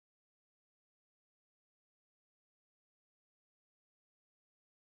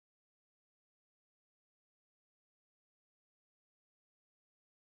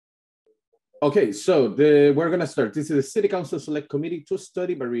Okay, so we're gonna start. This is the City Council Select Committee to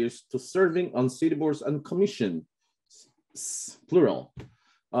study barriers to serving on city boards and commission, plural.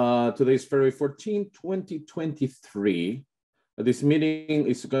 Today is February 14, 2023. This meeting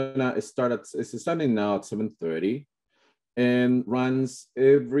is gonna start it's starting now at 7:30 and runs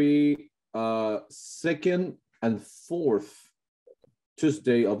every second and fourth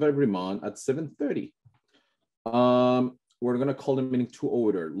Tuesday of every month at 7:30. We're gonna call the meeting to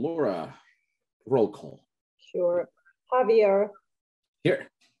order. Laura, roll call. Sure. Javier.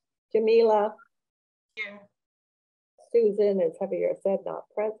 Here. Jamila. Here. Susan, as Javier said, not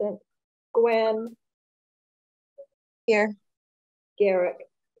present. Gwen. Here. Garrick.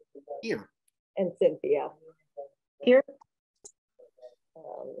 Here. And Cynthia. Here.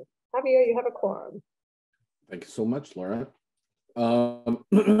 Javier, you have a quorum. Thank you so much, Laura.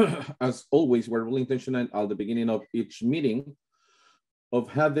 As always, we're really intentional at the beginning of each meeting of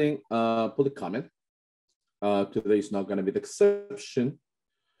having public comment. Today is not going to be the exception.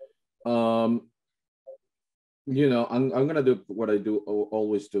 You know, I'm going to do what I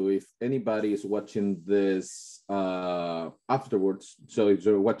always do. If anybody is watching this afterwards, so if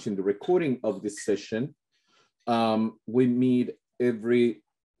you're watching the recording of this session, we meet every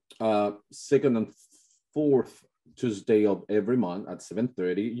second and fourth Tuesday of every month at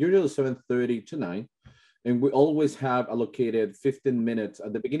 7:30, usually 7:30 to 9. And we always have allocated 15 minutes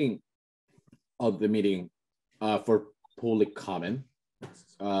at the beginning of the meeting for public comment.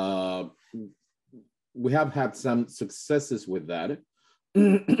 We have had some successes with that.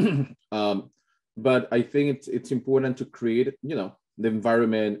 But I think it's important to create, you know, the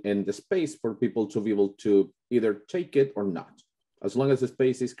environment and the space for people to be able to either take it or not. As long as the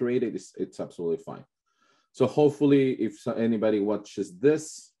space is created, it's absolutely fine. So hopefully if anybody watches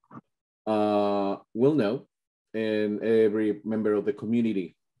this, will know, and every member of the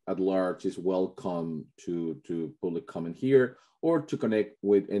community at large is welcome to public comment here or to connect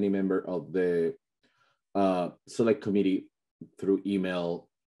with any member of the select committee through email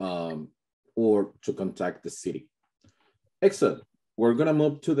or to contact the city. Excellent. We're gonna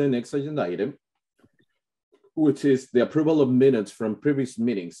move to the next agenda item, which is the approval of minutes from previous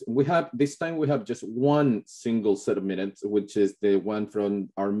meetings. This time we have just one single set of minutes, which is the one from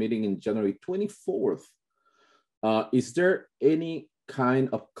our meeting in January 24th. Is there any kind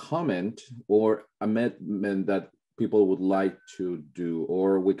of comment or amendment that people would like to do,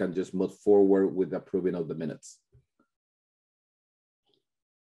 or we can just move forward with the approving of the minutes?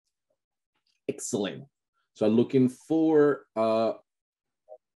 Excellent. So I'm looking for a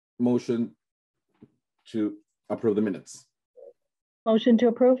motion to approve the minutes. Motion to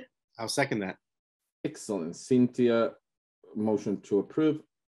approve. I'll second that. Excellent. Cynthia, motion to approve.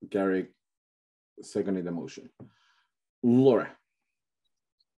 Gary, seconding the motion. Laura.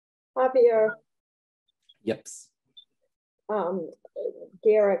 Javier. Yep.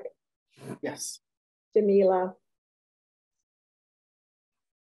 Garrick. Yes. Jamila.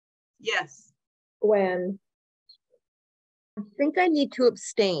 Yes. Gwen. I think I need to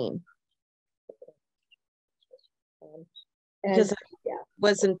abstain because I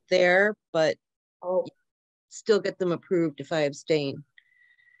wasn't there, but still get them approved if I abstain.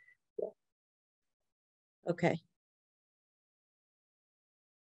 Yeah. Okay.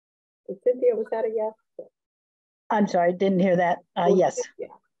 Cynthia, was that a yes? I'm sorry, didn't hear that. Yes. Yeah.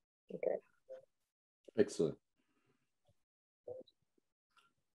 Okay. Excellent.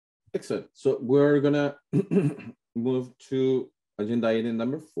 Excellent. So we're gonna move to agenda item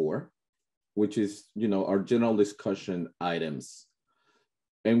number 4, which is, you know, our general discussion items.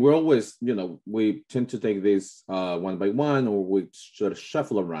 And we're always, you know, we tend to take this one by one, or we sort of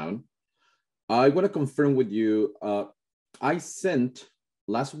shuffle around. I want to confirm with you, I sent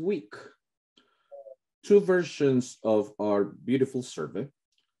last week 2 versions of our beautiful survey.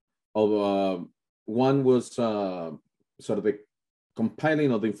 One was sort of the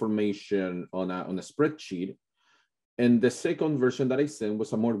compiling of the information on a spreadsheet. And the second version that I sent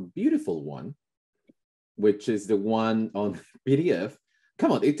was a more beautiful one, which is the one on PDF.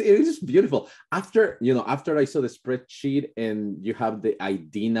 Come on, it is beautiful. After I saw the spreadsheet and you have the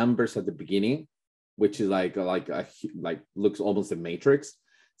ID numbers at the beginning, which is like looks almost a matrix.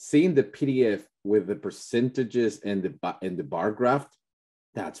 Seeing the PDF with the percentages and the bar graph,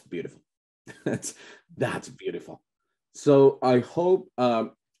 that's beautiful. that's beautiful. So I hope,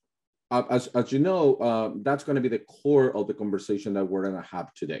 as you know, that's going to be the core of the conversation that we're going to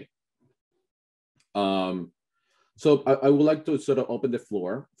have today. So I would like to sort of open the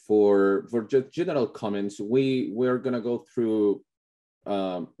floor for just general comments. We're going to go through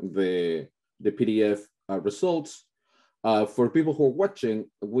the PDF results. For people who are watching,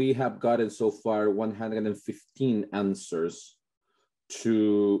 we have gotten so far 115 answers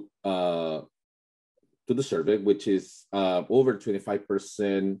to the survey, which is over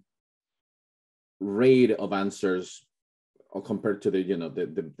 25% rate of answers compared to the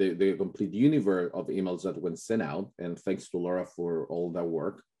the complete universe of emails that went sent out. And thanks to Laura for all that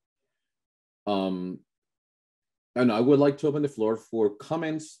work. And I would like to open the floor for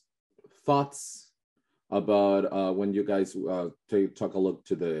comments, thoughts about when you guys talk a look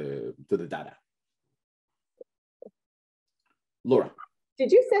to the data. Laura.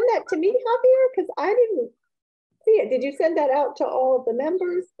 Did you send that to me, Javier? Because I didn't see it. Did you send that out to all of the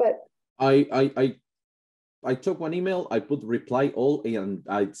members? But I took one email, I put reply all, and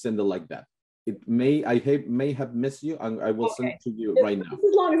I send it like that. It may have missed you, and I will send it to you right now.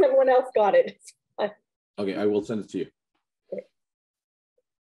 As long as everyone else got it. Okay, I will send it to you. Okay.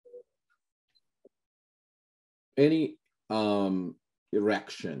 Any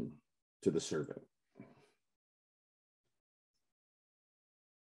reaction to the survey?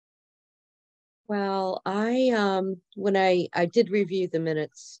 Well, when I did review the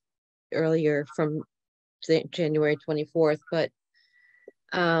minutes earlier from January 24th, but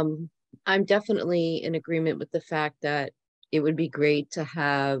I'm definitely in agreement with the fact that it would be great to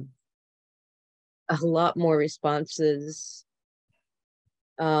have a lot more responses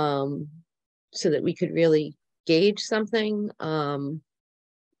so that we could really gauge something. And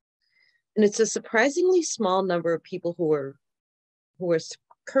it's a surprisingly small number of people who are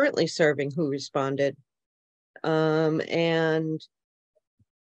currently serving who responded. And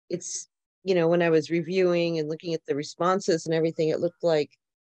it's, when I was reviewing and looking at the responses and everything, it looked like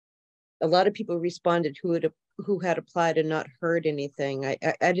a lot of people responded who had applied and not heard anything. I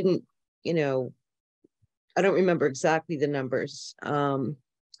didn't, I don't remember exactly the numbers,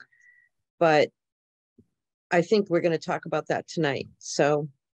 but I think we're going to talk about that tonight. So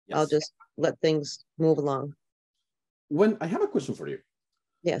yes. I'll just let things move along. I have a question for you.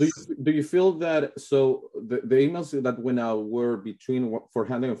 Yes. Do you feel that, so the emails that went out were between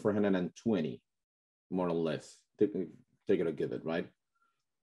 400 and 420, more or less, take it or give it, right?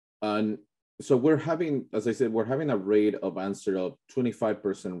 And so we're having, as I said, we're having a rate of answer of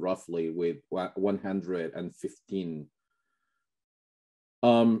 25% roughly with 115.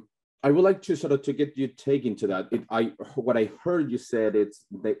 I would like to sort of to get you take into that. What I heard you said, it's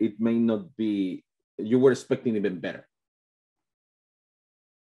that it may not be, you were expecting even better.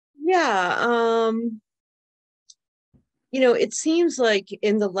 Yeah, it seems like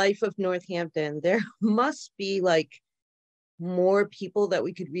in the life of Northampton, there must be like more people that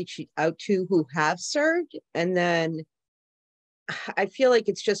we could reach out to who have served. And then I feel like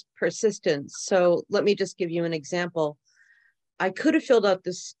it's just persistence. So let me just give you an example. I could have filled out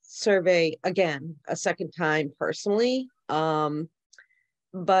this survey again, a second time personally,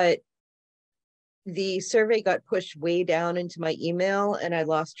 but the survey got pushed way down into my email and I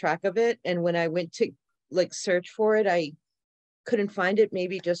lost track of it. And when I went to search for it, I couldn't find it,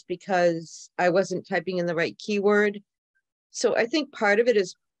 maybe just because I wasn't typing in the right keyword. So I think part of it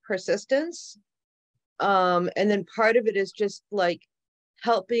is persistence. And then part of it is just like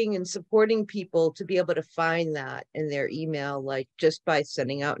helping and supporting people to be able to find that in their email, like just by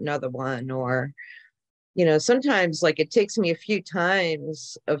sending out another one, or sometimes like it takes me a few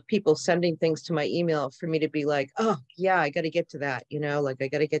times of people sending things to my email for me to be like, oh yeah, I got to get to that, I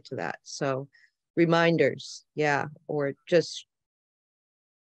got to get to that. So reminders, yeah, or just,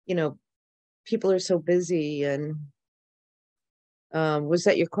 people are so busy. And was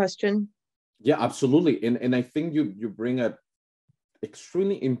that your question? Yeah, absolutely. And I think you bring a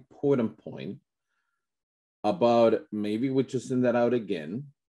extremely important point about, maybe we just send that out again,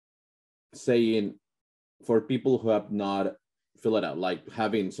 saying, for people who have not filled it out, like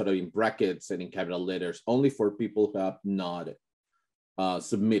having sort of in brackets and in capital letters, only for people who have not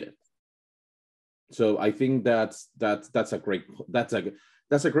submitted. So I think that's a great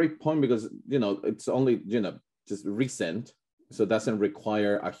point, because it's only just recent, so it doesn't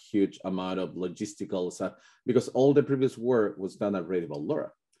require a huge amount of logistical stuff, because all the previous work was done already by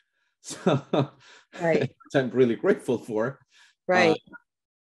Laura. So right. I'm really grateful for. Right.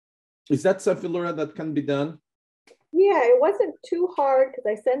 Is that something, Laura, that can be done? Yeah, it wasn't too hard because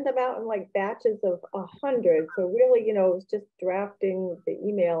I send them out in like batches of 100. So really, it was just drafting the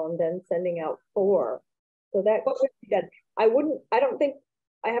email and then sending out 4. So that could be done. I don't think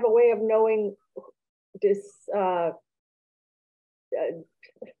I have a way of knowing this, can't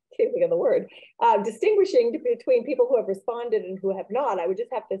think of the word, distinguishing between people who have responded and who have not. I would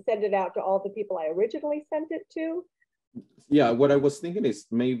just have to send it out to all the people I originally sent it to. Yeah, what I was thinking is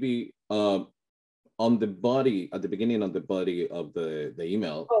maybe on the body, at the beginning of the body of the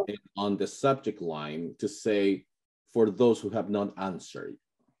email, Oh. and on the subject line to say, for those who have not answered.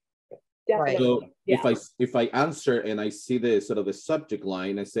 Right. So Yeah. if I answer and I see the sort of the subject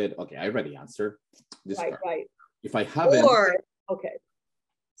line, I said, okay, I already answered this Right, card. right. If I haven't, Or, Okay.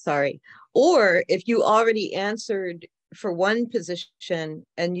 sorry, or if you already answered for one position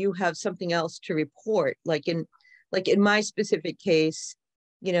and you have something else to report, like in my specific case,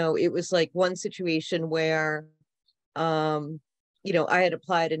 you know, it was like one situation where, you know, I had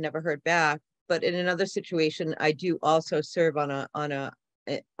applied and never heard back, but in another situation, I do also serve on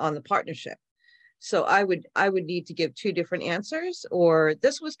the partnership. So I would need to give two different answers, or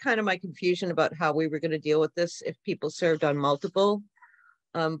this was kind of my confusion about how we were going to deal with this if people served on multiple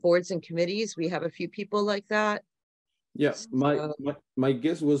boards and committees. We have a few people like that. yeah, my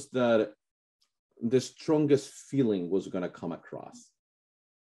guess was that the strongest feeling was going to come across.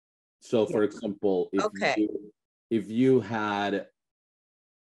 So, for example, if you had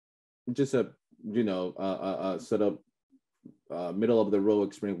just a, you know, a sort of middle of the road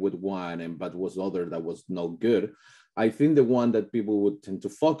experience with one, and but was other that was no good, I think the one that people would tend to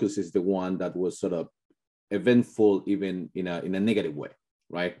focus is the one that was sort of eventful, even in a negative way,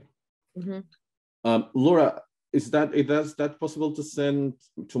 right? Mm-hmm. Laura, is that possible to send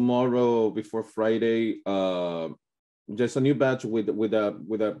tomorrow before Friday? Just a new batch with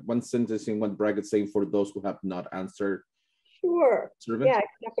a one sentence in one bracket saying, for those who have not answered. Sure. Servant? Yeah, I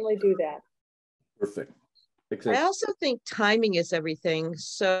can definitely do that. Perfect. I also think timing is everything.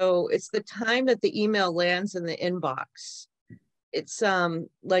 So it's the time that the email lands in the inbox. It's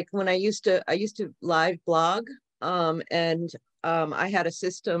like when I used to live blog, and I had a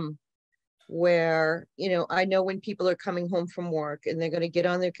system where, you know, I know when people are coming home from work and they're going to get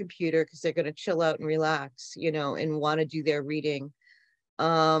on their computer because they're going to chill out and relax, you know, and want to do their reading.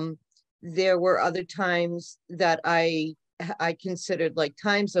 There were other times that I considered like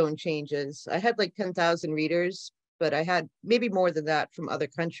time zone changes. I had like 10,000 readers, but I had maybe more than that from other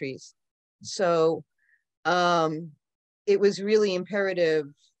countries. So it was really imperative,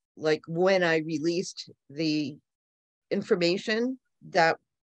 like when I released the information, that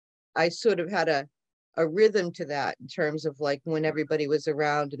I sort of had a rhythm to that in terms of like when everybody was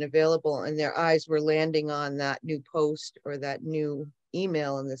around and available and their eyes were landing on that new post or that new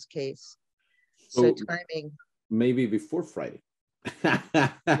email in this case. So timing. Maybe before Friday.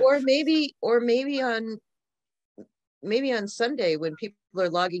 or maybe on Sunday when people are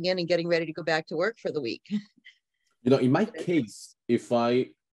logging in and getting ready to go back to work for the week. You know, in my case, if I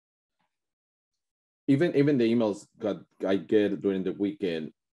even the emails I get during the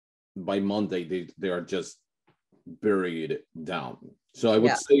weekend, by Monday they are just buried down. So I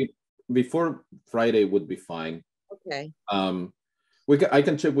would say before Friday would be fine. Okay. I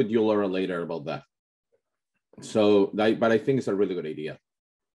can check with you, Laura, later about that. So but I think it's a really good idea.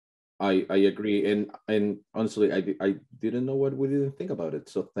 I agree, and honestly, I didn't know what we didn't think about it.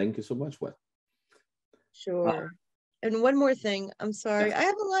 So thank you so much, Wes. Sure. And one more thing, I'm sorry, Yeah. I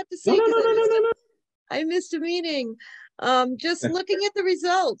have a lot to say because I missed a meeting. Just looking at the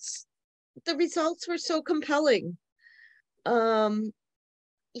results were so compelling. You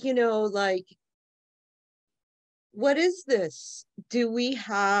know, like, what is this? Do we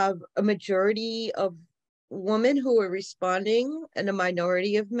have a majority of women who are responding and a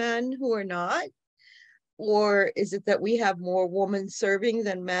minority of men who are not? Or is it that we have more women serving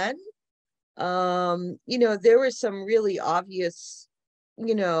than men? You know, there were some really obvious,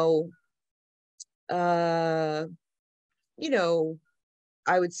 you know, I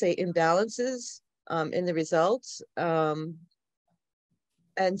would say imbalances in the results.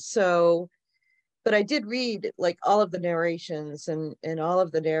 And so, but I did read like all of the narrations and all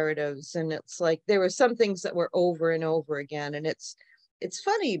of the narratives, and it's like there were some things that were over and over again. And it's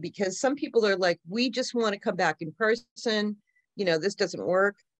funny because some people are like, we just want to come back in person, you know, this doesn't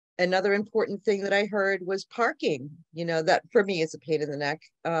work. Another important thing that I heard was parking, you know, that for me is a pain in the neck.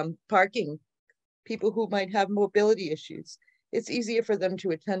 Parking, people who might have mobility issues, it's easier for them to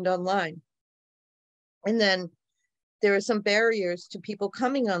attend online. And then there are some barriers to people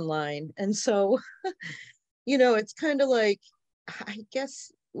coming online. And so, you know, it's kind of like, I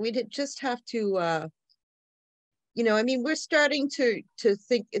guess we did just have to, you know, I mean, we're starting to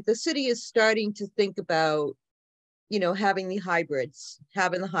think, the city is starting to think about, you know, having the hybrids.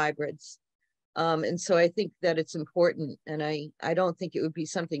 And so I think that it's important. And I don't think it would be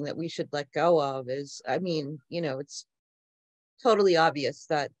something that we should let go of. I mean, you know, it's totally obvious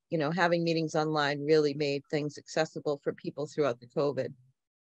that, you know, having meetings online really made things accessible for people throughout the COVID.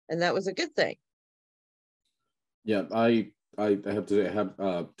 And that was a good thing. Yeah, I I have to say, I have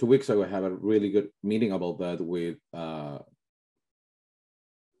 2 weeks ago, I had a really good meeting about that with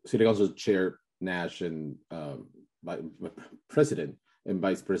City Council Chair Nash and President and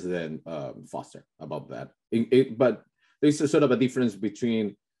Vice President Foster about that. But there's a sort of a difference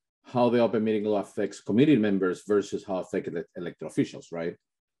between how the open meeting law affects community members versus how it affects elected officials, right?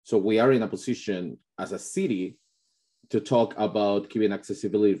 So we are in a position as a city to talk about giving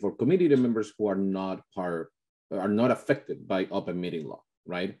accessibility for community members who are not affected by open meeting law,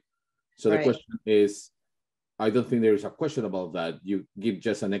 right? So the question is, I don't think there is a question about that. You give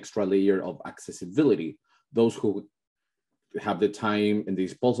just an extra layer of accessibility. Those who have the time and the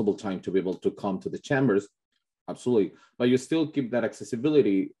disposable time to be able to come to the chambers, absolutely. But you still keep that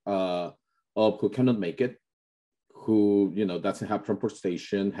accessibility of who cannot make it, who doesn't have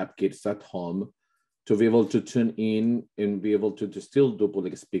transportation, have kids at home, to be able to tune in and be able to still do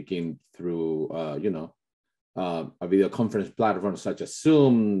public speaking through a video conference platform such as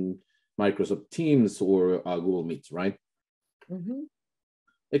Zoom, Microsoft Teams, or Google Meets, right? Mm-hmm.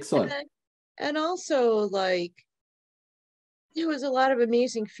 Excellent. And also, like, there was a lot of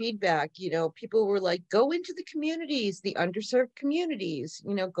amazing feedback. People were like, go into the communities, the underserved communities,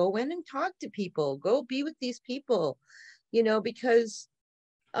 go in and talk to people, go be with these people, because,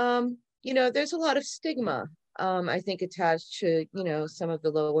 there's a lot of stigma, I think, attached to, some of the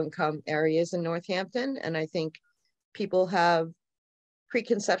low income areas in Northampton. And I think people have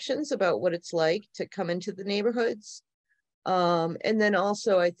preconceptions about what it's like to come into the neighborhoods. And then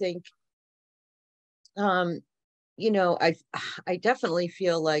also, I think, I definitely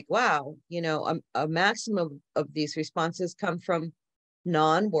feel like, wow, a maximum of these responses come from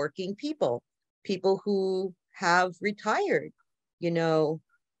non-working people who have retired,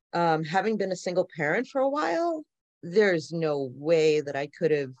 having been a single parent for a while. There's no way that I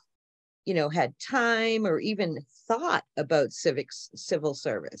could have, had time or even thought about civil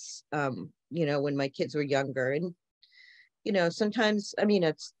service, when my kids were younger. And, sometimes,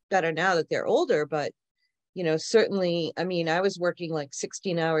 it's better now that they're older, but certainly, I was working like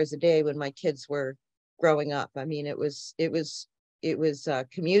 16 hours a day when my kids were growing up. It was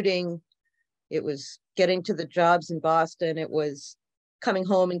commuting, it was getting to the jobs in Boston, it was coming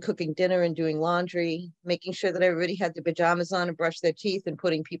home and cooking dinner and doing laundry, making sure that everybody had their pajamas on and brushed their teeth, and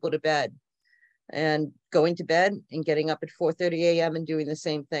putting people to bed, and going to bed and getting up at 4:30 a.m. and doing the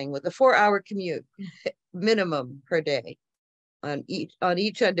same thing, with a 4-hour commute minimum per day. On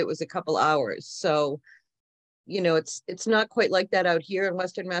each end, it was a couple hours. So it's not quite like that out here in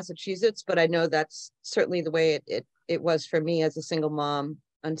Western Massachusetts, but I know that's certainly the way it was for me as a single mom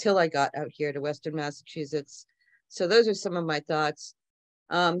until I got out here to Western Massachusetts. So those are some of my thoughts.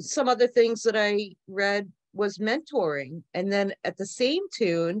 Some other things that I read was mentoring. And then at the same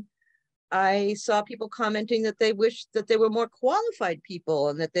tune, I saw people commenting that they wished that they were more qualified people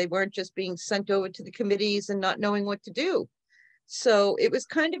and that they weren't just being sent over to the committees and not knowing what to do. So it was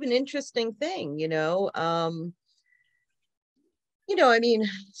kind of an interesting thing,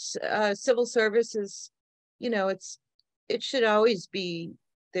 civil service is, it should always be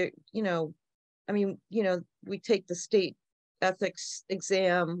there, we take the state ethics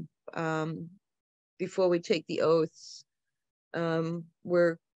exam before we take the oaths.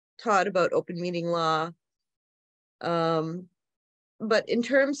 We're taught about open meeting law. But in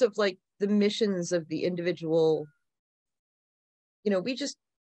terms of like the missions of the individual, we just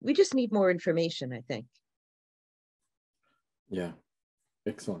need more information, I think. Yeah,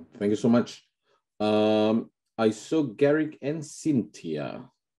 excellent. Thank you so much. I saw Garrick and Cynthia.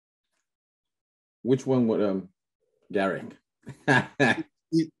 Which one would Garrick?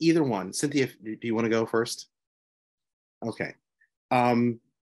 Either one. Cynthia, do you want to go first? Okay.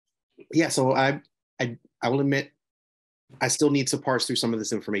 Yeah, so I will admit I still need to parse through some of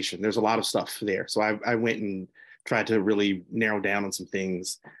this information. There's a lot of stuff there. So I went and tried to really narrow down on some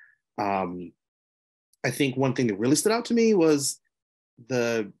things. I think one thing that really stood out to me was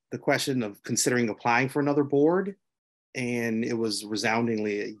the question of considering applying for another board, and it was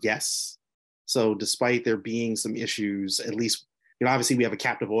resoundingly a yes. So despite there being some issues, at least, obviously we have a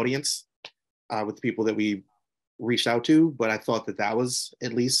captive audience with the people that we reached out to, but I thought that was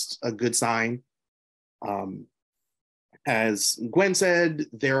at least a good sign. As Gwen said,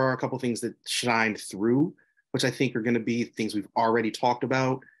 there are a couple of things that shined through, which I think are going to be things we've already talked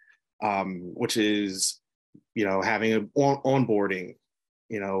about, which is, having an onboarding,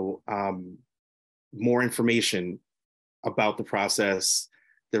 more information about the process.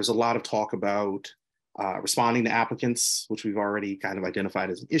 There's a lot of talk about responding to applicants, which we've already kind of identified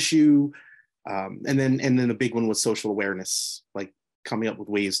as an issue. And then the big one was social awareness, like coming up with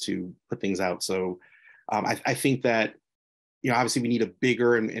ways to put things out. So I think that obviously we need a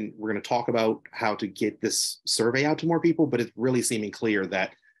bigger, and we're going to talk about how to get this survey out to more people, but it's really seeming clear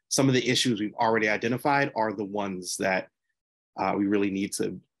that some of the issues we've already identified are the ones that we really need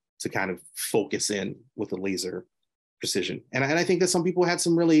to kind of focus in with a laser precision. And I think that some people had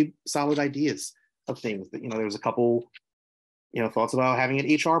some really solid ideas of things that, there was a couple, thoughts about having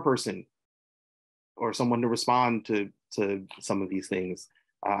an HR person or someone to respond to some of these things.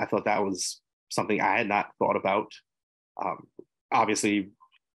 I thought that was something I had not thought about. Obviously,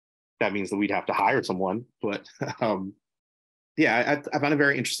 that means that we'd have to hire someone, but yeah, I found it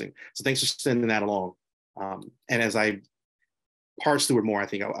very interesting. So thanks for sending that along. And as I parse through it more, I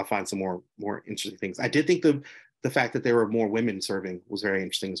think I'll find some more interesting things. I did think the fact that there were more women serving was very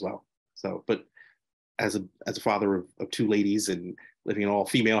interesting as well. So, but as a father of two ladies and living in an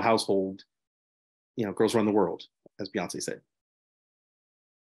all-female household, girls run the world, as Beyonce said.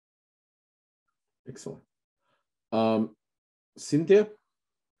 Excellent. Cynthia?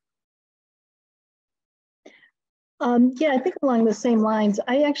 Yeah, I think along the same lines,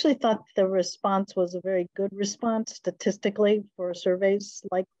 I actually thought the response was a very good response statistically for surveys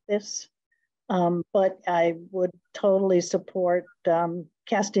like this. But I would totally support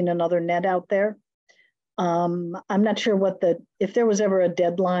casting another net out there. I'm not sure if there was ever a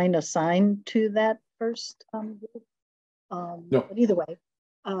deadline assigned to that first group. No. But either way,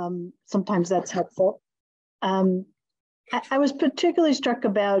 sometimes that's helpful. I was particularly struck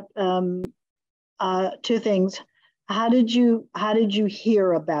about two things. How did you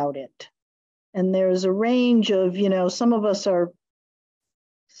hear about it? And there's a range of, some of us are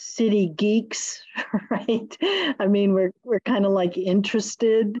city geeks, right? I mean, we're kind of like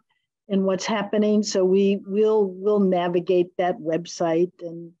interested in what's happening, so we'll navigate that website.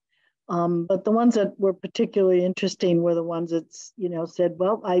 And but the ones that were particularly interesting were the ones that said,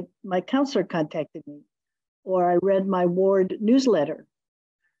 well, my counselor contacted me, or I read my ward newsletter,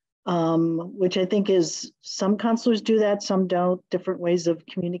 which I think is, some counselors do that, some don't, different ways of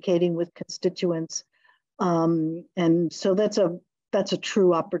communicating with constituents. And so that's a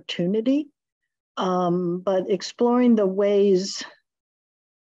true opportunity. But exploring the ways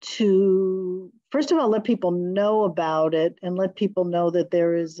to, first of all, let people know about it and let people know that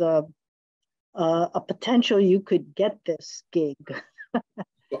there is a potential you could get this gig.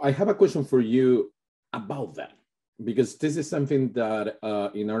 I have a question for you about that, because this is something that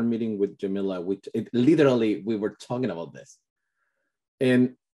in our meeting with Jamila, literally we were talking about this.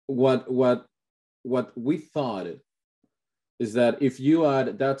 And what we thought is that if you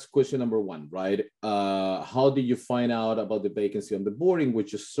add, that's question number one, right? How do you find out about the vacancy on the board in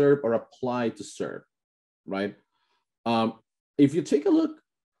which you serve or apply to serve, right? If you take a look,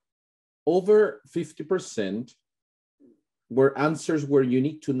 over 50% were answers where you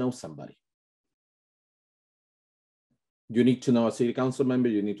need to know somebody. You need to know a city council member,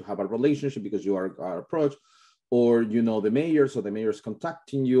 you need to have a relationship because you are approached, or the mayor, so the mayor is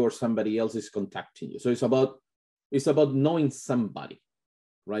contacting you, or somebody else is contacting you. So it's about knowing somebody,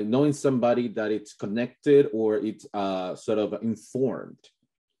 right? Knowing somebody that it's connected or it's sort of informed.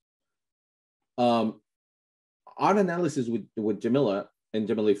 Our analysis with Jamila, and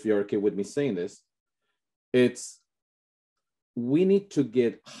Jamila, if you're okay with me saying this, we need to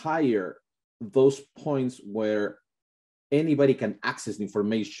get higher those points where anybody can access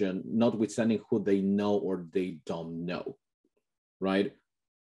information, notwithstanding who they know or they don't know, right?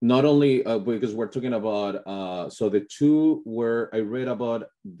 Not only because we're talking about, so the two where I read about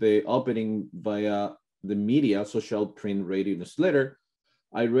the opening via the media, social, print, radio, newsletter.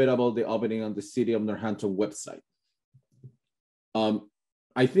 I read about the opening on the City of Northampton website.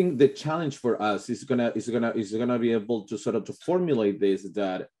 I think the challenge for us is gonna be able to sort of to formulate this,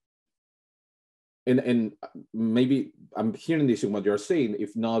 that, and maybe I'm hearing this in what you're saying.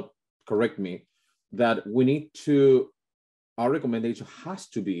 If not, correct me. That we need to. Our recommendation has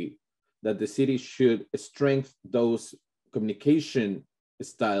to be that the city should strengthen those communication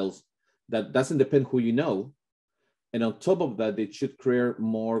styles that doesn't depend who you know. And on top of that, they should create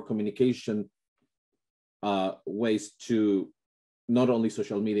more communication ways to not only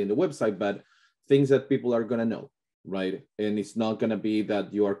social media and the website, but things that people are gonna know, right? And it's not gonna be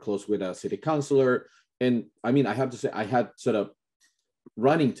that you are close with a city councilor. And I mean, I have to say, I had sort of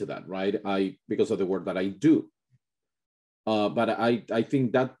run into that, right? Because of the work that I do. But I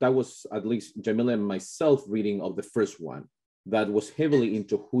think that was at least Jamila and myself reading of the first one that was heavily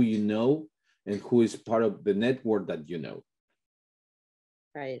into who you know and who is part of the network that you know.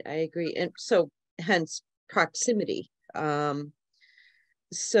 Right, I agree. And so hence proximity.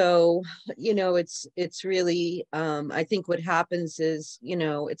 So, it's really, I think what happens is,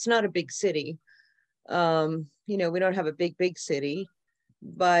 it's not a big city. You know, we don't have a big city,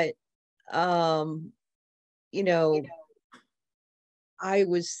 but, you know, I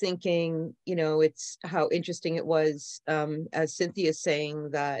was thinking, you know, it's how interesting it was, as Cynthia's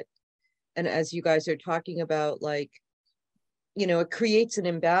saying that, and as you guys are talking about, like, you know, it creates an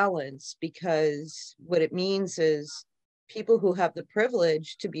imbalance, because what it means is people who have the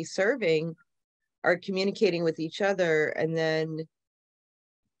privilege to be serving are communicating with each other, and then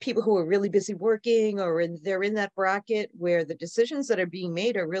people who are really busy working, or they're in that bracket where the decisions that are being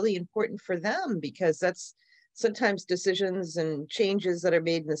made are really important for them, because that's sometimes decisions and changes that are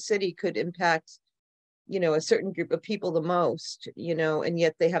made in the city could impact, you know, a certain group of people the most, you know, and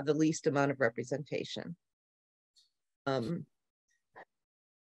yet they have the least amount of representation.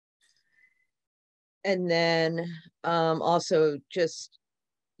 And then also just,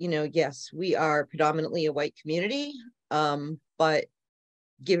 you know, yes, we are predominantly a white community, but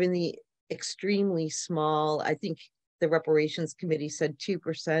given the extremely small, I think the reparations committee said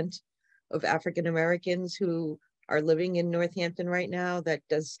 2% of African Americans who are living in Northampton right now. That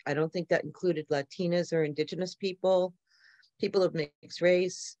does, I don't think that included Latinas or Indigenous people. People of mixed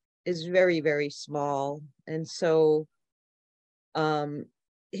race is very, very small. And so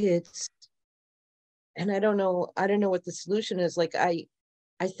it's, and I don't know what the solution is. Like, I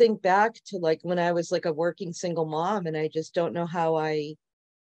think back to like when I was like a working single mom, and I just don't know how I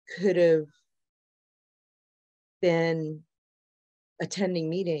could have been attending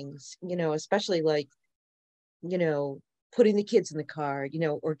meetings, you know, especially like, you know, putting the kids in the car, you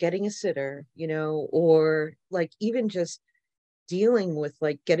know, or getting a sitter, you know, or like even just dealing with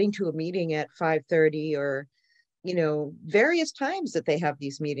like getting to a meeting at 5:30, or, you know, various times that they have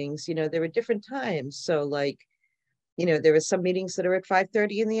these meetings, you know, there were different times. So like, you know, there was some meetings that are at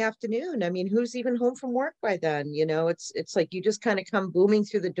 5:30 in the afternoon. I mean, who's even home from work by then? You know, it's like you just kind of come booming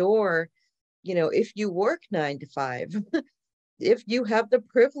through the door, you know, if you work 9 to 5, if you have the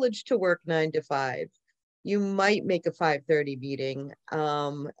privilege to work 9 to 5, you might make a 5:30 meeting.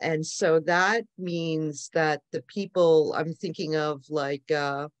 And so that means that the people I'm thinking of, like,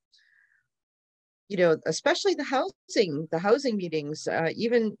 you know, especially the housing meetings,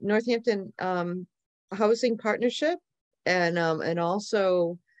 even Northampton Housing Partnership, and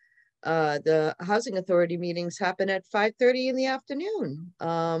also the Housing Authority meetings happen at 5:30 in the afternoon.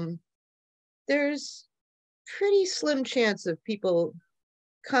 There's pretty slim chance of people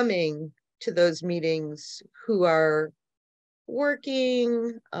coming to those meetings who are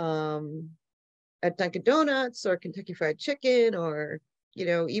working at Dunkin' Donuts or Kentucky Fried Chicken, or, you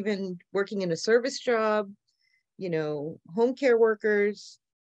know, even working in a service job, you know, home care workers.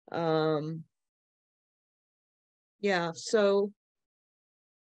 Yeah, so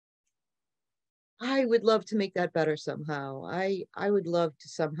I would love to make that better somehow. I would love to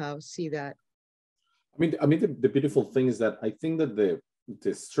somehow see that. I mean, the beautiful thing is that I think that the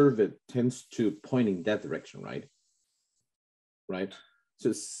survey tends to point in that direction, right? Right.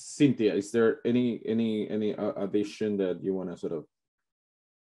 So Cynthia, is there any addition that you want to sort of?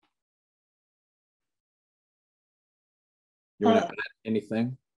 You want to add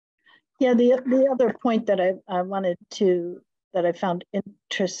anything? Yeah, the other point that I wanted to, that I found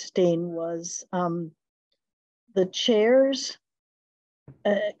interesting was the chairs,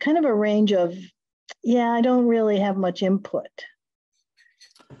 kind of a range of, yeah, I don't really have much input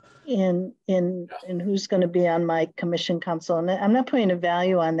in who's going to be on my commission council. And I'm not putting a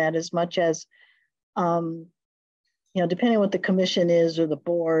value on that as much as, you know, depending on what the commission is, or the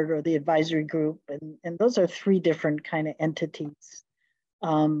board, or the advisory group, and those are three different kind of entities.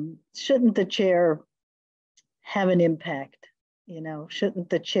 Shouldn't the chair have an impact? You know,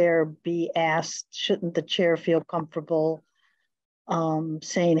 shouldn't the chair be asked? Shouldn't the chair feel comfortable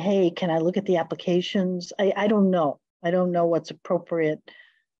saying, hey, can I look at the applications? I don't know. I don't know what's appropriate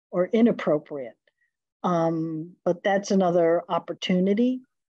or inappropriate. But that's another opportunity.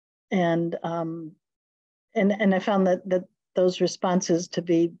 And I found that those responses to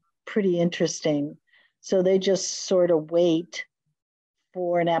be pretty interesting. So they just sort of wait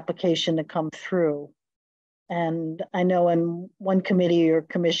for an application to come through. And I know in one committee or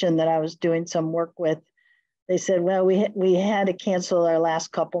commission that I was doing some work with, they said, well, we had to cancel our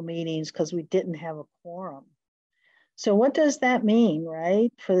last couple meetings because we didn't have a quorum. So what does that mean,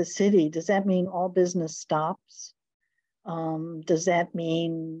 right, for the city? Does that mean all business stops? Does that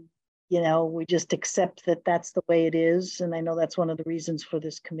mean, you know, we just accept that that's the way it is? And I know that's one of the reasons for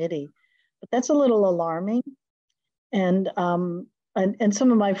this committee, but that's a little alarming. And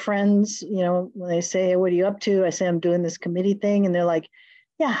some of my friends, you know, when they say, hey, what are you up to? I say, I'm doing this committee thing. And they're like,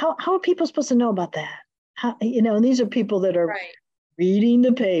 yeah, how are people supposed to know about that? How, you know, and these are people that are, right, reading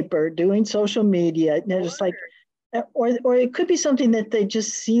the paper, doing social media, and they're just like, or it could be something that they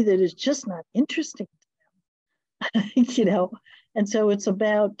just see that is just not interesting to them, you know. And so it's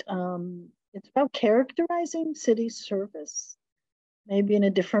about characterizing city service, maybe in a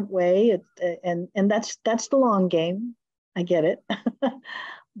different way. And that's the long game. I get it.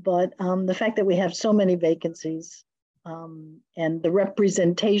 But the fact that we have so many vacancies and the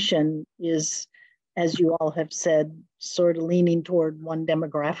representation is, as you all have said, sort of leaning toward one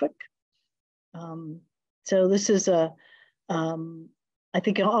demographic. So this is I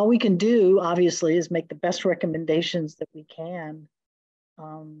think all we can do, obviously, is make the best recommendations that we can.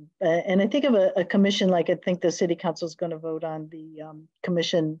 And I think of a commission, like I think the city council is going to vote on the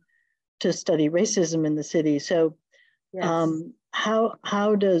commission to study racism in the city. So yes. How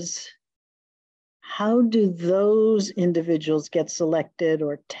do those individuals get selected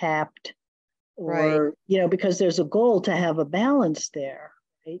or tapped, or right. You know, because there's a goal to have a balance there,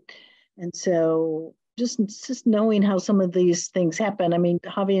 right? And so just knowing how some of these things happen. I mean,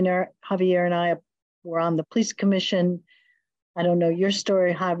 Javier and I were on the police commission. I don't know your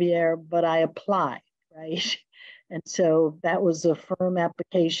story, Javier, but I applied, right? And so that was a firm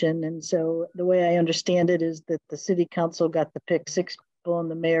application. And so the way I understand it is that the city council got to pick 6 people and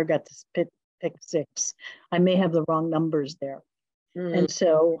the mayor got to pick 6. I may have the wrong numbers there. Mm. And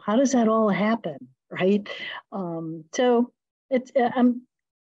so how does that all happen, right? So it's, I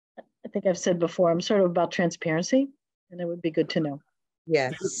think I've said before, I'm sort of about transparency, and it would be good to know.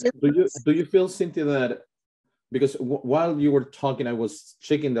 Yes. Do you feel, Cynthia, that because while you were talking, I was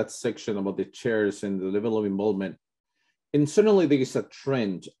checking that section about the chairs and the level of involvement, and certainly there is a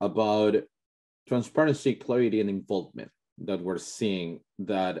trend about transparency, clarity, and involvement that we're seeing.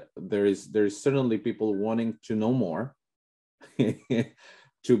 That there is certainly people wanting to know more,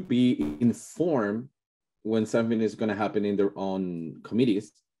 to be informed when something is going to happen in their own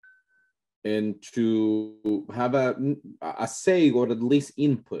committees, and to have a say or at least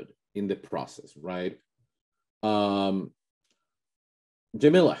input in the process, right?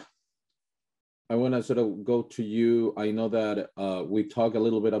 Jamila, I want to sort of go to you. I know that we talk a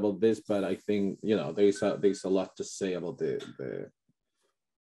little bit about this, but I think, you know, there's a lot to say about the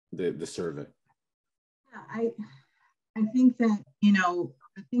survey. Yeah, I think that, you know,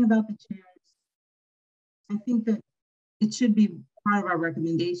 the thing about the chairs, I think that it should be part of our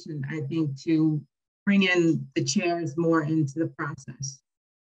recommendation, I think, to bring in the chairs more into the process.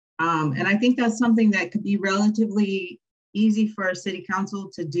 And I think that's something that could be relatively easy for our city council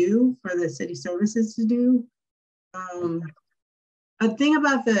to do, for the city services to do. A thing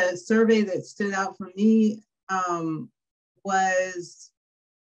about the survey that stood out for me was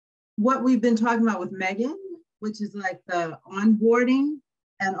what we've been talking about with Megan, which is like the onboarding,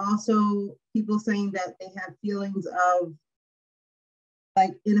 and also people saying that they have feelings of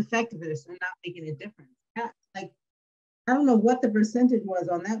like ineffectiveness and not making a difference. Like, I don't know what the percentage was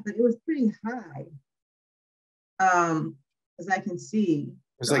on that, but it was pretty high, as I can see.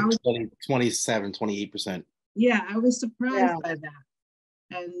 It was like 27, 28%. Yeah, I was surprised by that.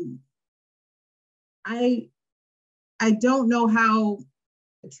 And I don't know how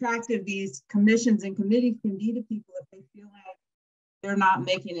attractive these commissions and committees can be to people if they feel like they're not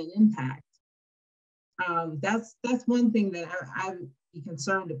making an impact. That's one thing that I'd be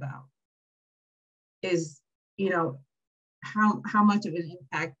concerned about is, you know, how much of an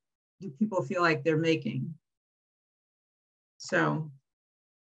impact do people feel like they're making? So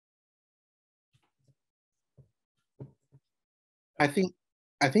I think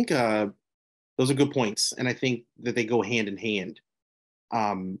those are good points, and I think that they go hand in hand.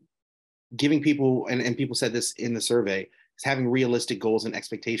 Giving people, and people said this in the survey, is having realistic goals and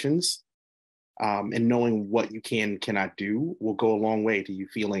expectations, and knowing what you cannot do will go a long way to you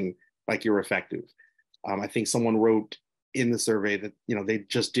feeling like you're effective. I think someone wrote in the survey that, you know, they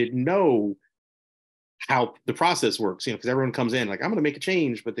just didn't know how the process works, you know, because everyone comes in like, I'm going to make a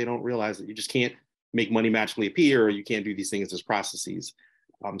change, but they don't realize that you just can't make money magically appear, or you can't do these things as processes.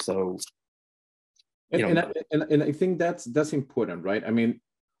 So, you know. And I think that's important, right? I mean,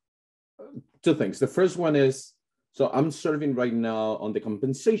 2 things. The first one is, so I'm serving right now on the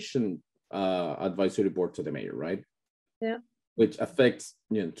compensation advisory board to the mayor, right? Yeah. Which affects,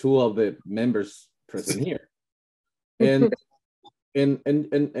 you know, 2 of the members present here. And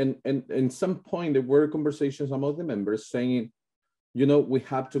and some point there were conversations among the members saying, you know, we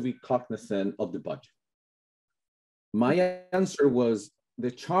have to be cognizant of the budget. My answer was, the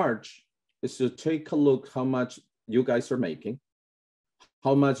charge is to take a look how much you guys are making,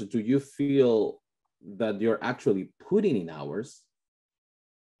 how much do you feel that you're actually putting in hours,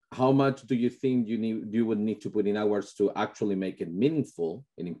 how much do you think you would need to put in hours to actually make it meaningful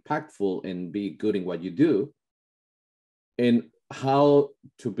and impactful and be good in what you do, and how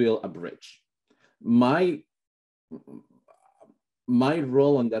to build a bridge. My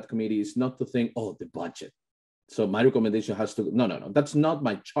role on that committee is not to think, oh, the budget, so my recommendation has to, no, that's not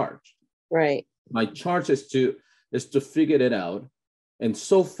my charge. Right. My charge is to figure it out. And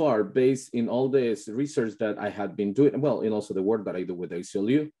so far, based in all this research that I had been doing, well, and also the work that I do with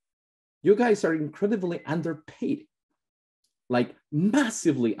ACLU, you guys are incredibly underpaid, like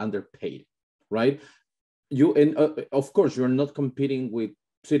massively underpaid, right? And of course, you're not competing with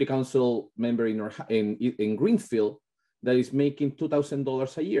city council member in Greenfield that is making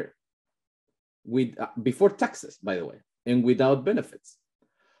 $2,000 a year with before taxes, by the way, and without benefits.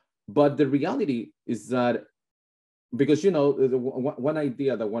 But the reality is that, because, you know, one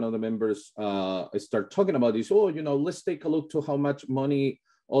idea that one of the members start talking about is, oh, you know, let's take a look to how much money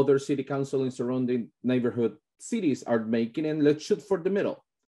other city council in surrounding neighborhood cities are making, and let's shoot for the middle.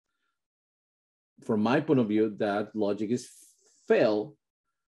 From my point of view, that logic is fail,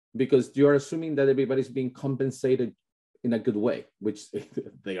 because you're assuming that everybody's being compensated in a good way, which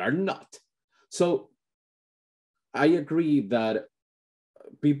they are not. So I agree that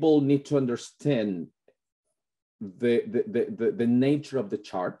people need to understand the nature of the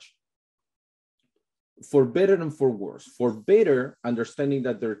charge, for better and for worse. For better, understanding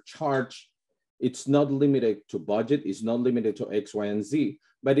that their charge, it's not limited to budget, it's not limited to X, Y, and Z,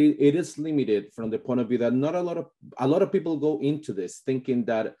 but it is limited from the point of view that not a lot of people go into this thinking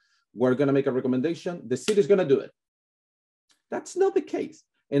that we're going to make a recommendation, the city is going to do it. That's not the case.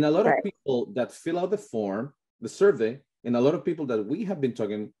 And a lot of people that fill out the form, the survey, and a lot of people that we have been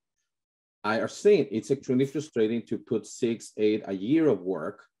talking, I are saying it's extremely frustrating to put 6, 8 a year of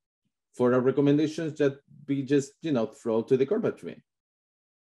work for our recommendations that we just, you know, throw to the garbage bin.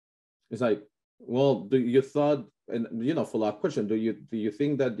 It's like, well, do you thought, and, you know, follow-up question, do you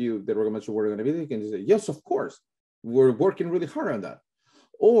think that the recommendations were going to be taken? You say, yes, of course, we're working really hard on that.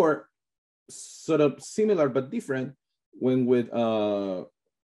 Or sort of similar but different, when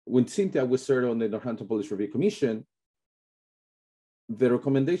Cynthia was served on the Northampton Police Review Commission, the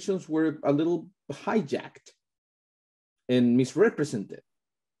recommendations were a little hijacked and misrepresented.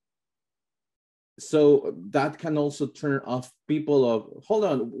 So that can also turn off people of, hold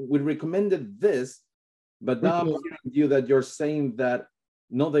on, we recommended this, but now I'm hearing you that you're saying that,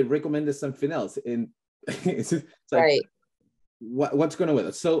 no, they recommended something else. And it's like, what's going on with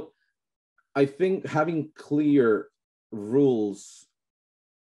it? So I think having clear rules,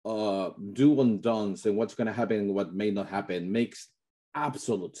 do and don'ts, and what's going to happen and what may not happen makes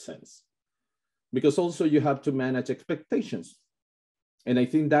absolute sense, because also you have to manage expectations, and I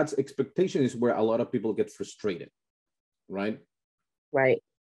think that's expectation is where a lot of people get frustrated, right?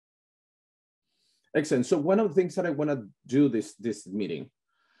 Excellent. So one of the things that I want to do this meeting,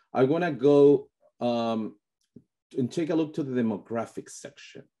 I want to go and take a look to the demographics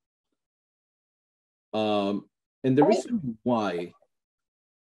section, and the reason why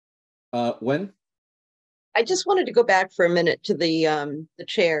when I just wanted to go back for a minute to the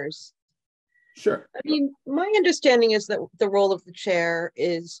chairs. Sure. I mean, my understanding is that the role of the chair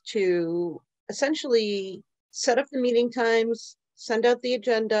is to essentially set up the meeting times, send out the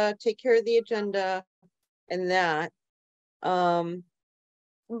agenda, take care of the agenda, and that.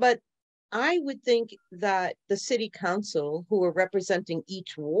 But I would think that the city council, who are representing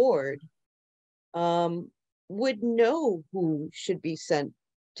each ward, would know who should be sent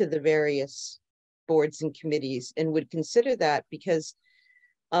to the various boards and committees, and would consider that, because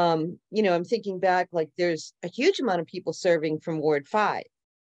you know, I'm thinking back, like there's a huge amount of people serving from Ward 5,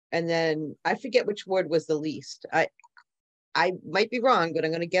 and then I forget which ward was the least. I might be wrong, but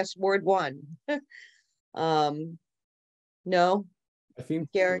I'm going to guess Ward 1. No, I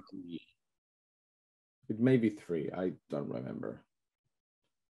think Garrick. It may be 3. I don't remember.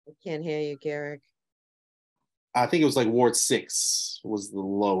 I can't hear you, Garrick. I think it was like Ward 6 was the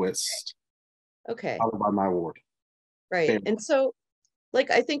lowest. Okay. Followed by my ward. Right. Family. And so,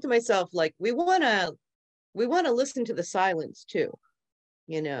 like, I think to myself, like, we want to listen to the silence too,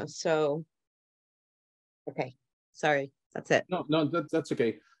 you know. So, okay, sorry, that's it. No, that's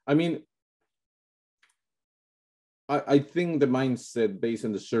okay. I mean, I think the mindset based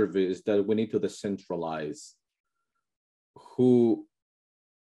on the survey is that we need to decentralize who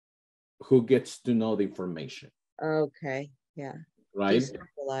gets to know the information. Okay, yeah. Right.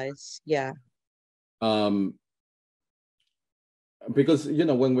 Decentralize, yeah. Because, you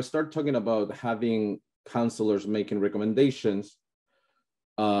know, when we start talking about having counselors making recommendations,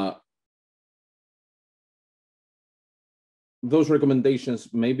 those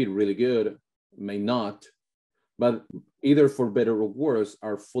recommendations may be really good, may not, but either for better or worse,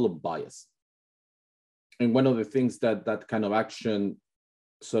 are full of bias. And one of the things that that kind of action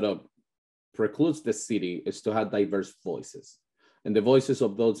sort of precludes the city is to have diverse voices. And the voices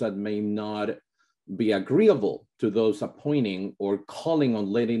of those that may not be agreeable to those appointing or calling on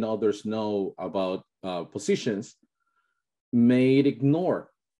letting others know about positions may ignore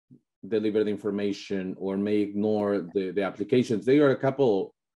delivered information or may ignore the applications. There are a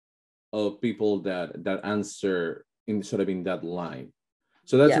couple of people that answer in sort of in that line.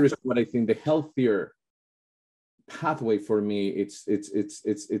 So that's the reason why I think the healthier pathway for me, it's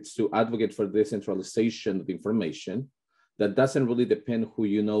to advocate for decentralization of information that doesn't really depend who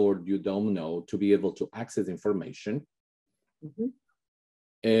you know or you don't know to be able to access information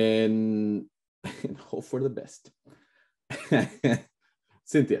and hope for the best.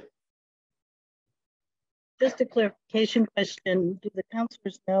 Cynthia. Just a clarification question. Do the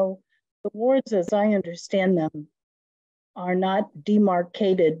counselors know the wards, as I understand them, are not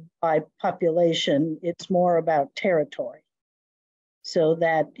demarcated by population? It's more about territory. So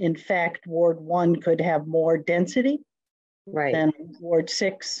that in fact, Ward 1 could have more density than Ward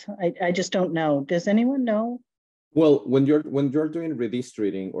 6. I just don't know. Does anyone know? Well, when you're doing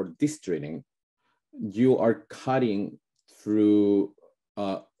redistricting or districting, you are cutting through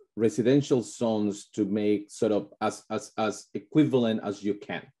residential zones to make sort of as equivalent as you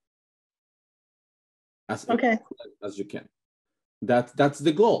can. As you can. That's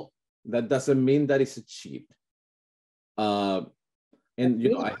the goal. That doesn't mean that it's achieved. And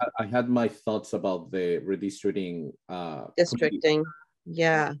you know, I had my thoughts about the redistricting districting.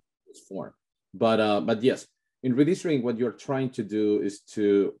 Yeah. Form. But yes, in redistricting, what you're trying to do is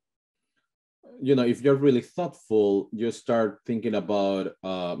to, you know, if you're really thoughtful, you start thinking about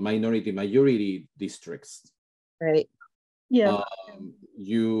minority districts. Right. Yeah.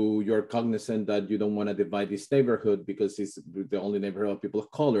 You're cognizant that you don't want to divide this neighborhood because it's the only neighborhood of people of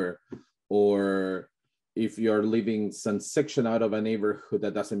color, or if you're leaving some section out of a neighborhood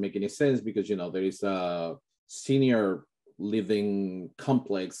that doesn't make any sense because, you know, there is a senior living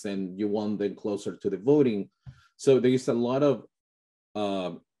complex and you want them closer to the voting. So there is a lot of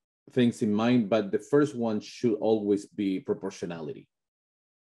things in mind, but the first one should always be proportionality.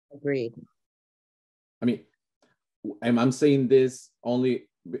 Agreed. I mean, I'm saying this only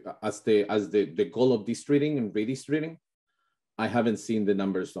as the goal of districting and redistricting. I haven't seen the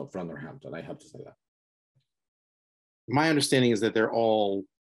numbers from Northampton. I have to say that. My understanding is that they're all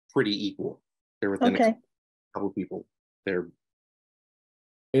pretty equal. They're within a couple of people. They're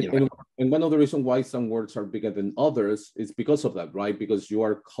and one of the reasons why some words are bigger than others is because of that, right? Because you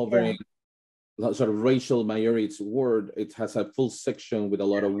are covering sort of racial minorities word. It has a full section with a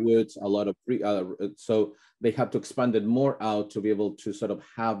lot of words, a lot of so they have to expand it more out to be able to sort of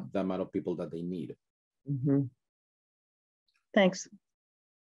have the amount of people that they need. Thanks.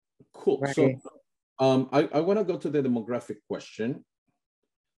 Cool. Right. So I want to go to the demographic question,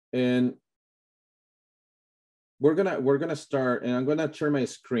 and we're gonna start, and I'm gonna share my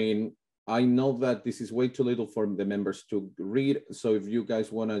screen. I know that this is way too little for the members to read, so if you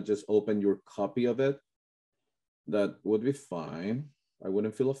guys want to just open your copy of it, that would be fine. I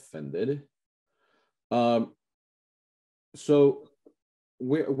wouldn't feel offended. So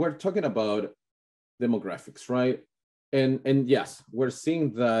we're talking about demographics, right? And yes, we're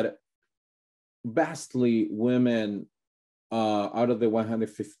seeing that vastly women, out of the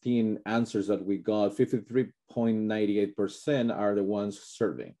 115 answers that we got, 53.98% are the ones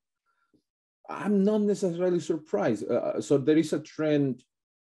serving. I'm not necessarily surprised. So there is a trend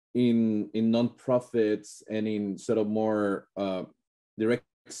in nonprofits and in sort of more direct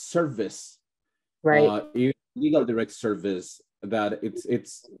service, right? Legal direct service, that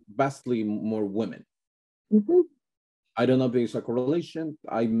it's vastly more women. I don't know if there's a correlation.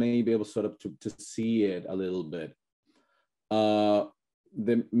 I may be able sort of to see it a little bit.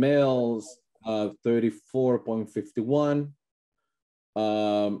 The males, 34.51.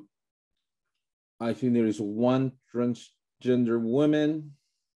 I think there is one transgender woman,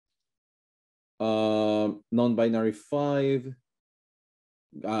 non-binary 5,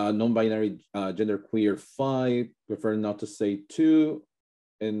 non-binary genderqueer 5, prefer not to say 2,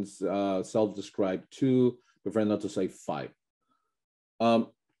 and self-described 2, prefer not to say 5.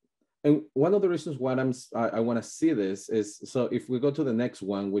 And one of the reasons why I want to see this is, so if we go to the next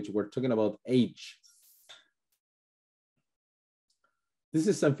one, which we're talking about age, this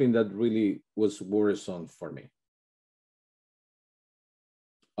is something that really was worrisome for me.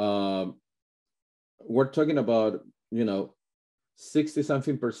 We're talking about,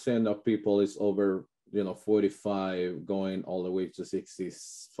 60-something% of people is over 45 going all the way to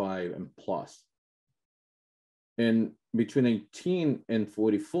 65 and plus. And between 18 and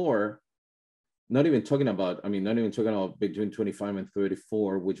 44, not even talking about between 25 and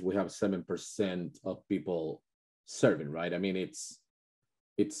 34, which we have 7% of people serving, right? I mean, it's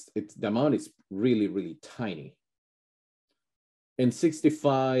the amount is really, really tiny. And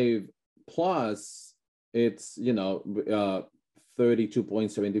 65 plus, it's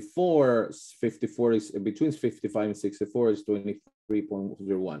 32.74, 54 is between 55 and 64 is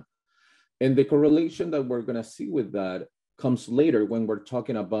 23.01. And the correlation that we're going to see with that comes later when we're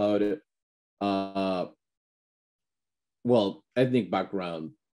talking about ethnic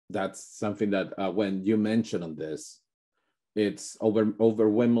background. That's something that when you mentioned on this, it's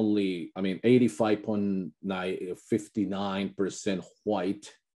overwhelmingly, 85.9, 59%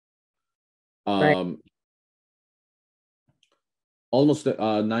 white. Right. Almost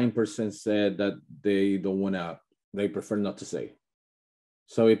 9% said that they prefer not to say.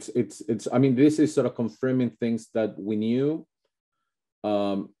 So it's this is sort of confirming things that we knew.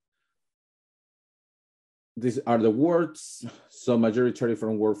 These are the words. So majority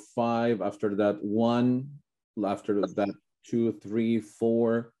from word 5, after that 1, after that 2, 3,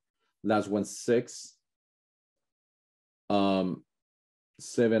 4, last one 6, 7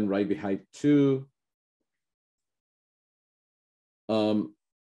 right behind 2.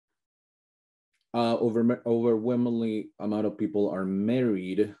 Overwhelmingly amount of people are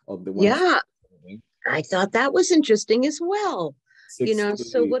married of the ones. Yeah, I thought that was interesting as well. 60,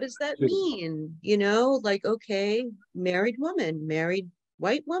 so what does that mean? Okay, married woman, married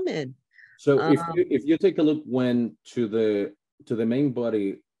white woman. So if you take a look to the main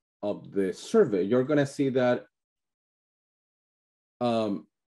body of the survey, you're gonna see that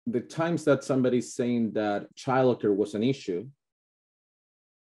the times that somebody's saying that childcare was an issue,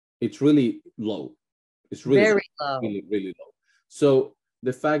 it's really low. It's really very low. Really, really low. So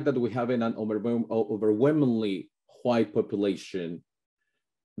the fact that we have an overwhelmingly white population,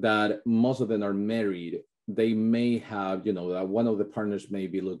 that most of them are married, they may have, that one of the partners may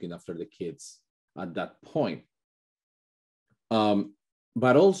be looking after the kids at that point.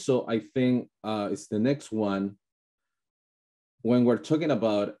 But also, I think it's the next one. When we're talking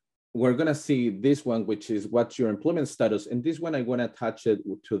about, we're gonna see this one, which is what's your employment status, and this one I want to attach it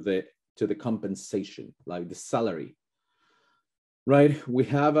to the compensation, like the salary. Right, we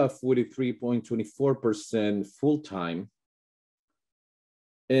have a 43.24% full-time,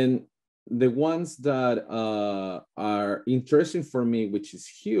 and the ones that are interesting for me, which is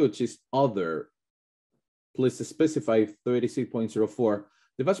huge, is other. Please specify 36.04.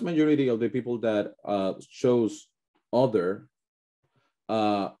 The vast majority of the people that chose other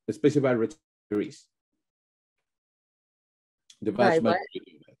specify retirees. The vast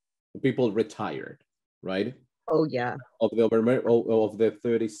majority of people retired, right? Oh yeah. Of the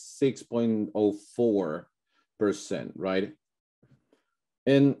 36.04%, right?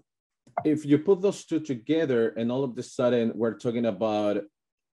 And if you put those two together, and all of a sudden we're talking about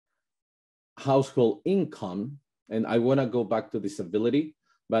household income, and I want to go back to disability,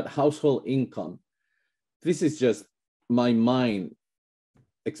 but household income, this is just, my mind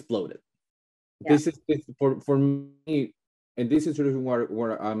exploded. Yeah. This is for me, and this is really where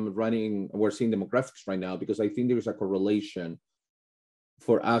we're seeing demographics right now, because I think there is a correlation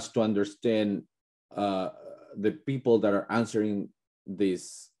for us to understand the people that are answering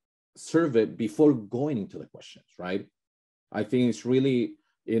this survey before going into the questions, right? I think it's really,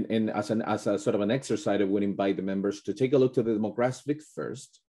 as a sort of an exercise, I would invite the members to take a look to the demographics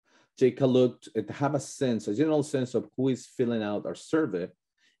first, take a look, have a general sense of who is filling out our survey,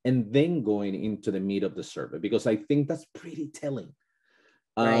 and then going into the meat of the survey, because I think that's pretty telling.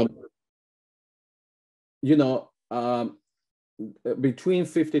 Right. Between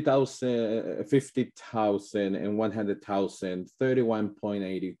 50,000 and 100,000,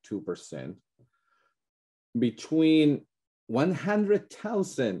 31.82%. Between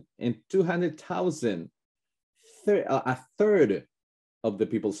 100,000 and 200,000, a third of the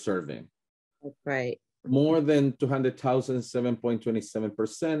people serving. Right. More than 200,000,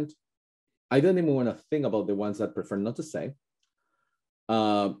 7.27%. I don't even want to think about the ones that prefer not to say.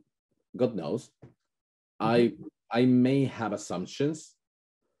 God knows. Mm-hmm. I may have assumptions.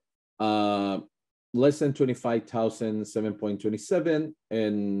 Less than 25,000, 7.27,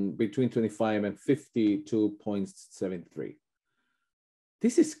 and between 25 and 50, 2.73.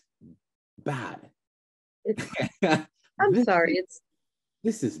 This is bad. I'm sorry.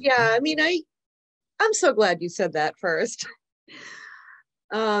 This is yeah. Bad. I mean, I'm so glad you said that first.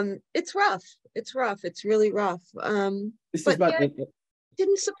 It's rough. It's rough. It's really rough. But it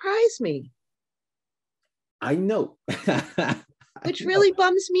didn't surprise me. I know. Which really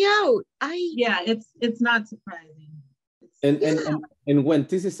bums me out. Yeah, it's not surprising. And when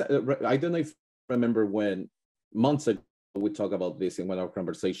this is, I don't know if you remember when months ago we talked about this in one of our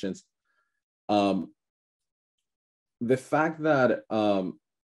conversations. The fact that,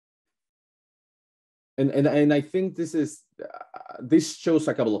 and I think this is, this shows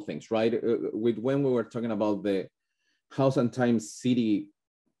a couple of things, right? With when we were talking about the how sometimes city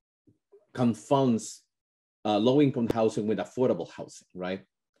confounds low-income housing with affordable housing, right?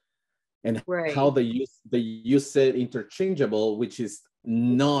 And how they use it interchangeable, which is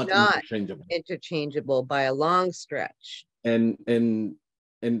not interchangeable by a long stretch. But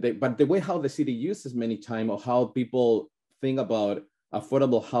the way how the city uses many times, or how people think about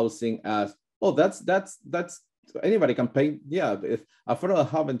affordable housing as, oh, that's anybody can pay. Yeah, if affordable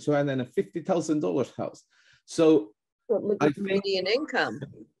housing, $250,000 house. So look at the median income.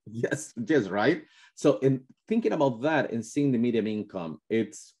 Yes, right. So in thinking about that and seeing the median income,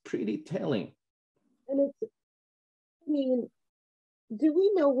 it's pretty telling. And it's, I mean, do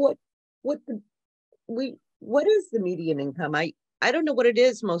we know what is the median income? I don't know what it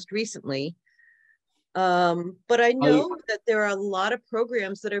is most recently. But I know that there are a lot of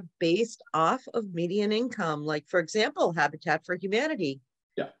programs that are based off of median income. Like, for example, Habitat for Humanity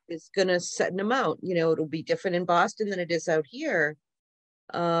is going to set an amount. You know, it'll be different in Boston than it is out here.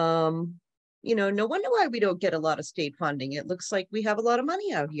 You know, no wonder why we don't get a lot of state funding. It looks like we have a lot of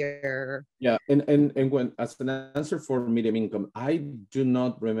money out here. Yeah, and when, as an answer for median income, I do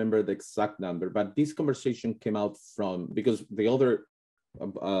not remember the exact number, but this conversation came out from, because the other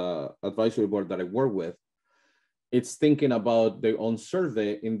advisory board that I work with, it's thinking about their own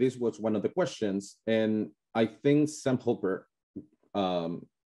survey, and this was one of the questions. And I think Sam Hopper,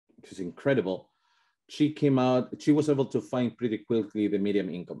 who's incredible, she was able to find pretty quickly the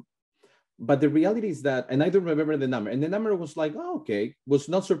median income. But the reality is that, and I don't remember the number, and the number was like, oh, okay, was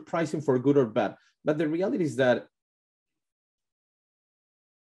not surprising for good or bad. But the reality is that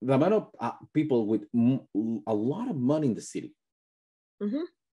the amount of people with a lot of money in the city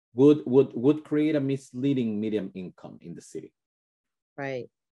would create a misleading median income in the city. Right.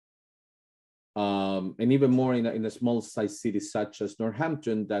 And even more in a small size city such as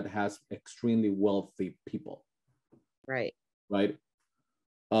Northampton that has extremely wealthy people. Right. Right.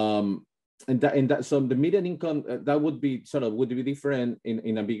 And that so the median income that would be different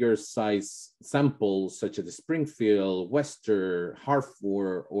in a bigger size sample, such as Springfield, Western,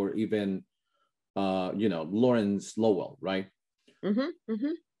 Hartford, or even Lawrence, Lowell, right?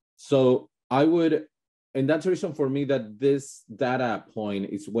 So I would, and that's the reason for me that this data point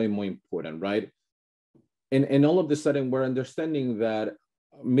is way more important, right? And all of a sudden we're understanding that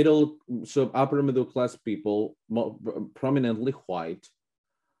upper middle class people, prominently white,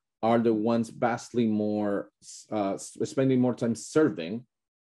 are the ones vastly more spending more time serving.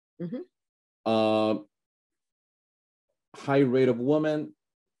 High rate of women,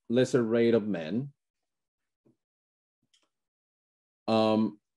 lesser rate of men.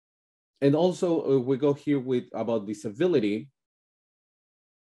 And also we go here with about disability.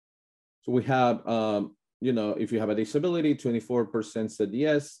 So we have, if you have a disability, 24% said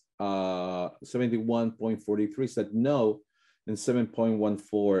yes, 71.43 said no, and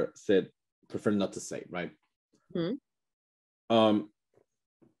 7.14 said prefer not to say, right?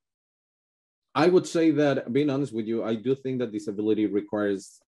 I would say that, being honest with you, I do think that disability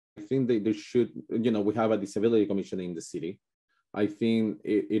requires, I think that there should, we have a disability commission in the city. I think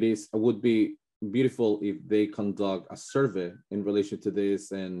it would be beautiful if they conduct a survey in relation to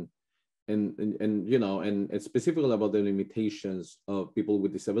this and specifically about the limitations of people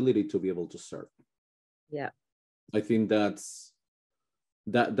with disability to be able to serve. Yeah. I think that's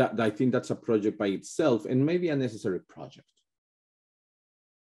a project by itself, and maybe a necessary project.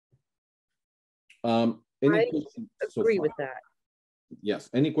 I agree with that. Yes.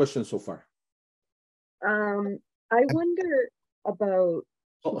 Any questions so far? I wonder about.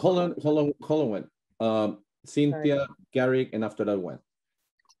 Hold on. Cynthia, Garrick, and after that, when?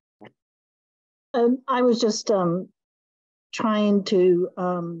 I was just trying to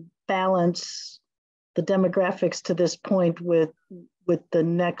balance the demographics to this point with the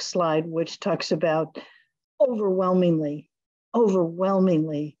next slide, which talks about overwhelmingly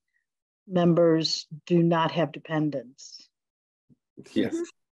members do not have dependents. Yes.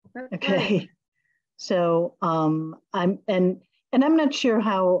 Okay. So I'm not sure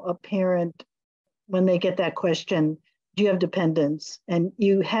how a parent, when they get that question, do you have dependents? And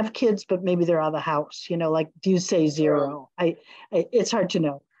you have kids, but maybe they're out of the house, like, do you say zero? It's hard to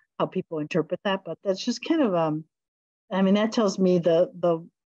know how people interpret that, but that's just kind of, that tells me the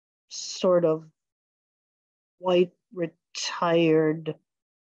sort of white, retired,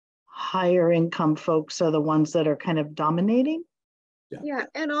 higher income folks are the ones that are kind of dominating. Yeah,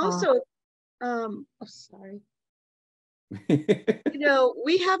 and also, oh, sorry. You know,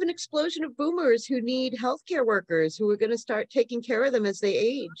 we have an explosion of boomers who need healthcare workers who are going to start taking care of them as they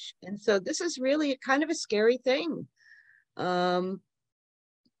age. And so this is really kind of a scary thing. Yeah,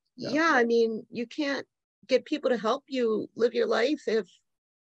 I mean, you can't get people to help you live your life if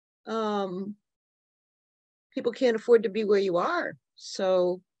people can't afford to be where you are.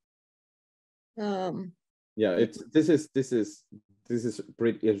 So yeah, this is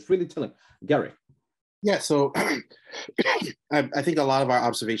pretty, it's really telling. Gary. Yeah, so I think a lot of our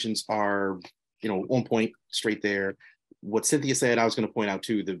observations are, you know, on point, straight there. What Cynthia said, I was going to point out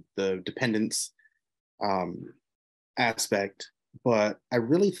too, the dependence aspect. But I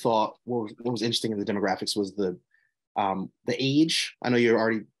really thought what was interesting in the demographics was the age. I know you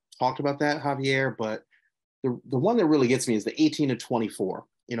already talked about that, Javier, but the one that really gets me is the 18 to 24.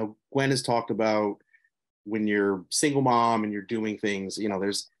 You know, Gwen has talked about when you're single mom and you're doing things, you know,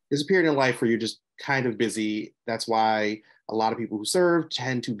 there's a period in life where you're just kind of busy. That's why a lot of people who serve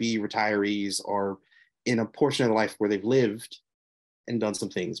tend to be retirees or in a portion of their life where they've lived and done some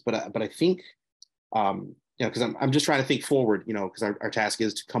things. But I think, you know, because I'm just trying to think forward, you know, because our task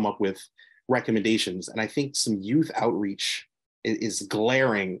is to come up with recommendations. And I think some youth outreach is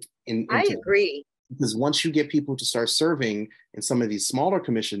glaring I agree. Because once you get people to start serving in some of these smaller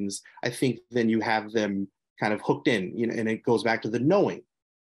commissions, I think then you have them kind of hooked in, you know, and it goes back to the knowing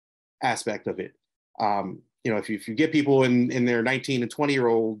aspect of it. You know, if you get people in their 19 and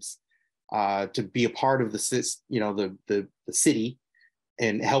 20-year-olds to be a part of the city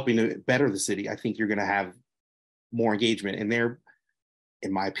and helping to better the city, I think you're going to have more engagement. And they're,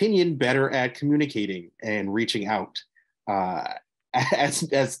 in my opinion, better at communicating and reaching out.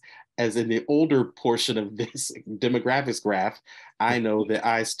 As in the older portion of this demographics graph, I know that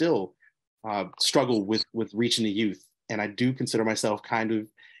I still struggle with reaching the youth, and I do consider myself kind of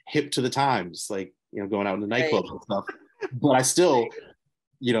hip to the times, like, you know, going out in the nightclubs and stuff. But I still,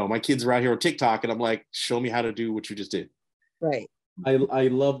 you know, my kids are out here on TikTok, and I'm like, show me how to do what you just did. Right. I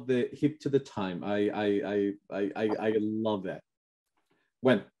love the hip to the time. I love that.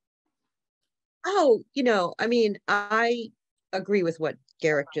 When? Oh, you know, I mean, I agree with what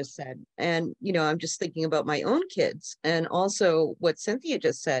Garrick just said. And, you know, I'm just thinking about my own kids and also what Cynthia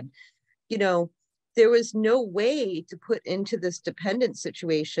just said. You know, there was no way to put into this dependent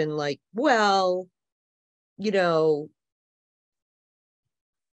situation like, well, you know,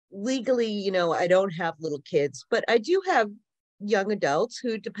 legally, you know, I don't have little kids, but I do have young adults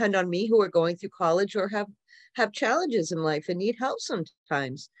who depend on me, who are going through college or have challenges in life and need help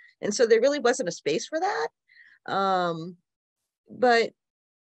sometimes. And so there really wasn't a space for that. But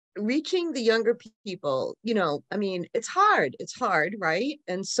reaching the younger people, you know, I mean, it's hard, right?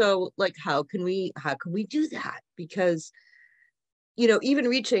 And so, like, how can we do that? Because, you know, even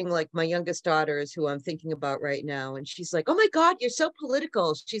reaching like my youngest daughter is who I'm thinking about right now, and she's like, oh my God, you're so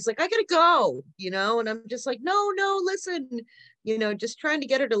political. She's like, I gotta go, you know. And I'm just like, no, listen, you know, just trying to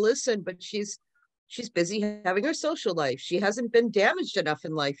get her to listen, but she's busy having her social life. She hasn't been damaged enough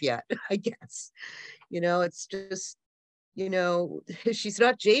in life yet, I guess. You know, it's just, you know, she's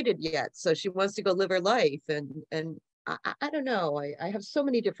not jaded yet, so she wants to go live her life. And I don't know. I have so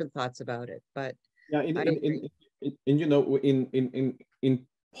many different thoughts about it, but yeah, in you know, in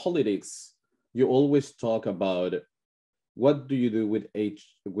politics, you always talk about what do you do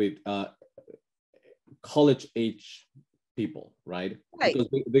with college age people, right? Right.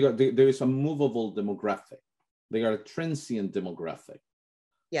 Because there is a movable demographic. They are a transient demographic.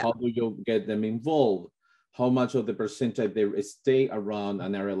 Yeah. How do you get them involved? How much of the percentage they stay around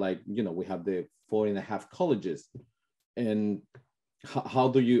an area like, you know, we have the 4.5 colleges, and how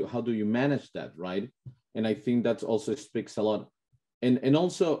do you manage that, right? And I think that also speaks a lot. And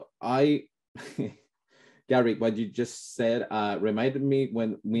also Gary, what you just said reminded me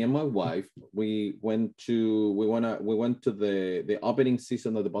when me and my wife we went to the opening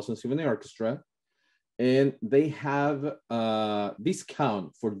season of the Boston Symphony Orchestra, and they have a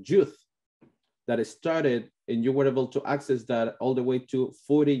discount for youth that started, and you were able to access that all the way to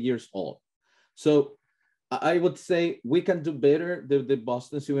 40 years old. So I would say we can do better the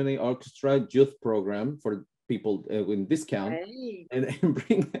Boston Symphony Orchestra youth program for people in discount, Right. and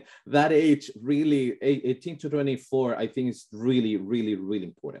bring that age, really 18 to 24, I think is really, really, really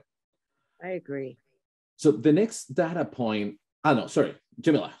important. I agree. So the next data point, no, sorry,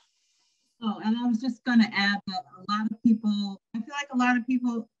 Jamila. Oh, and I was just going to add that a lot of people, I feel like a lot of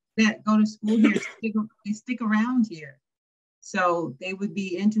people that go to school here, they stick around here. So they would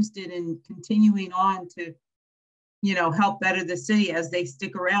be interested in continuing on to you know, help better the city as they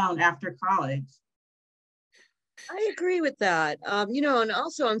stick around after college. I agree with that. You know, and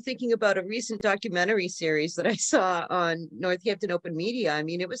also I'm thinking about a recent documentary series that I saw on Northampton Open Media. I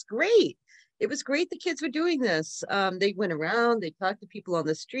mean, it was great. It was great the kids were doing this. They went around, they talked to people on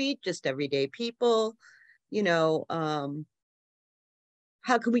the street, just everyday people, you know.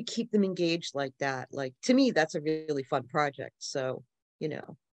 How can we keep them engaged like that? Like, to me, that's a really fun project. So, you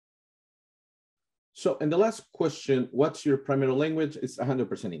know. So, and the last question, what's your primary language? It's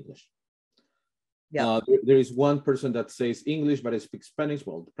 100% English. Yeah. There is one person that says English, but I speak Spanish.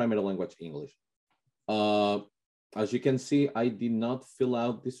 Well, the primary language, English. As you can see, I did not fill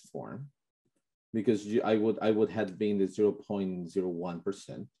out this form because I would have been the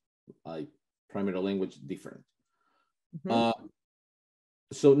 0.01%. Primary language different. Mm-hmm.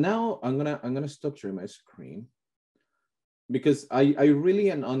 So now I'm gonna stop sharing my screen because I really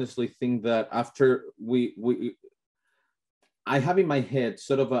and honestly think that after I have in my head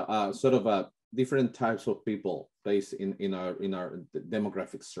sort of a different types of people based in our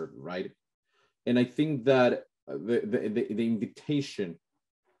demographic survey, right? And I think that the invitation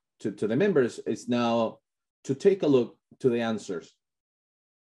to the members is now to take a look to the answers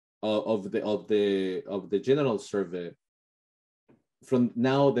of the general survey. From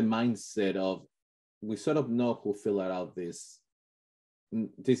now, the mindset of we sort of know who filled out this.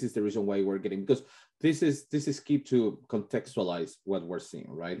 This is the reason why we're getting, because this is key to contextualize what we're seeing,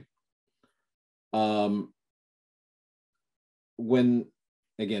 right? When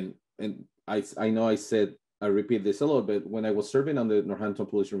again, and I know I repeat this a little bit. When I was serving on the Northampton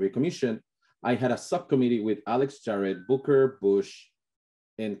Police Review Commission, I had a subcommittee with Alex Jarrett, Booker Bush,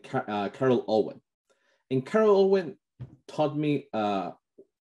 and Carol Owen. And Carol Owen taught me sort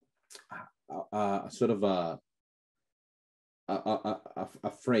of a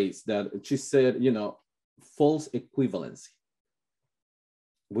phrase that she said, you know, false equivalency,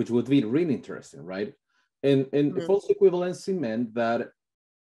 which would be really interesting, right? And mm-hmm. False equivalency meant that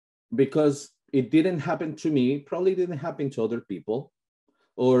because it didn't happen to me, probably didn't happen to other people,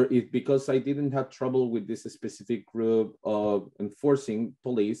 or if because I didn't have trouble with this specific group of enforcing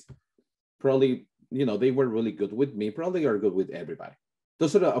police, probably, you know, they were really good with me, probably are good with everybody.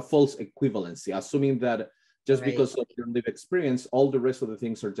 Those are a false equivalency, assuming that just right. Because of your lived experience, all the rest of the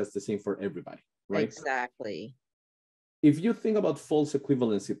things are just the same for everybody, right? Exactly. If you think about false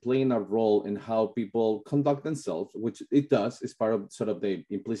equivalency playing a role in how people conduct themselves, which it does, is part of sort of the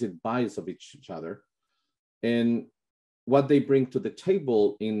implicit bias of each other, and what they bring to the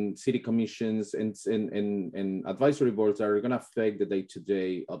table in city commissions and advisory boards that are going to affect the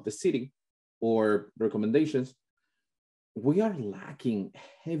day-to-day of the city or recommendations, we are lacking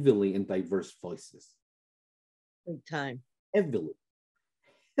heavily in diverse voices. Big time. Heavily.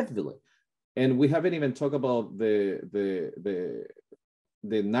 And we haven't even talked about the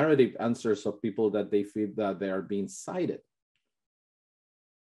narrative answers of people that they feel that they are being cited,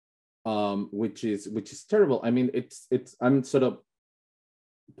 which is terrible. I mean, I'm sort of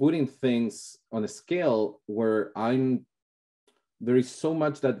putting things on a scale where there is so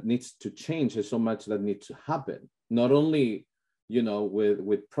much that needs to change. There's so much that needs to happen. Not only, you know,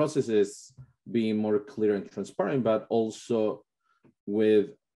 with processes being more clear and transparent, but also with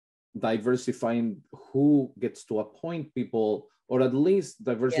diversifying who gets to appoint people, or at least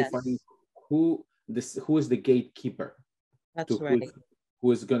diversifying who is the gatekeeper. That's right.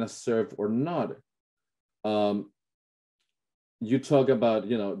 Who is going to serve or not. You talk about,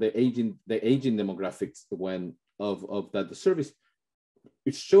 you know, the aging demographics of that the service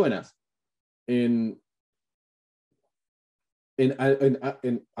is showing us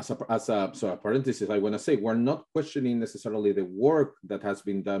as a parenthesis, I want to say we're not questioning necessarily the work that has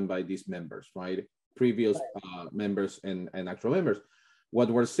been done by these members, right? Previous members and actual members. What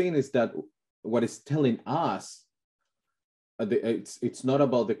we're saying is that what is telling us, it's not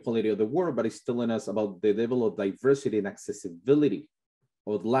about the quality of the work, but it's telling us about the level of diversity and accessibility,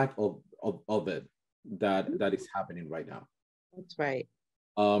 or lack of it that is happening right now. That's right.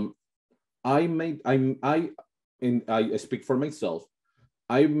 I speak for myself.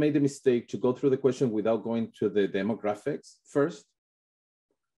 I made the mistake to go through the question without going to the demographics first.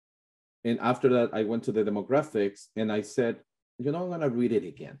 And after that, I went to the demographics and I said, you know, I'm gonna read it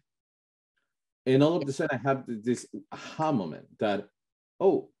again. And all of a sudden I have this aha moment that,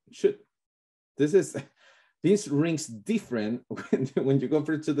 oh, shit, this rings different when you go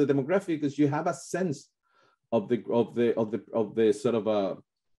to the demographic, because you have a sense of the sort of a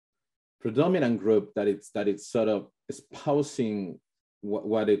predominant group that it's sort of espousing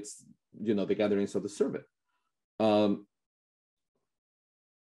what it's, you know, the gatherings of the survey.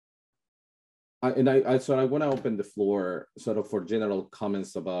 So I want to open the floor sort of for general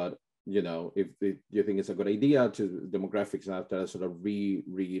comments about, you know, if you think it's a good idea to demographics after sort of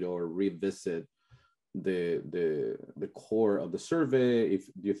reread or revisit the core of the survey. If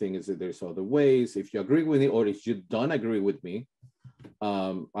you think there's other ways, if you agree with me, or if you don't agree with me,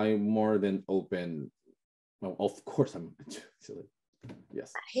 I'm more than open. Well, of course I'm silly.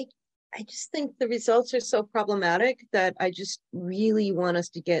 Yes. I just think the results are so problematic that I just really want us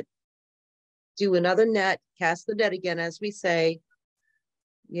to do another net, cast the net again, as we say,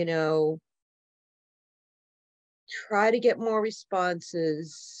 you know, try to get more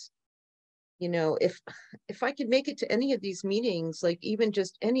responses. You know, if I could make it to any of these meetings, like even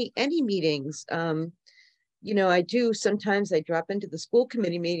just any meetings, you know, I do sometimes I drop into the school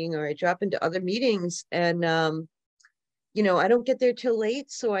committee meeting or I drop into other meetings, and you know, I don't get there till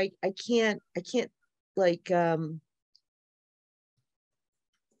late, so I can't like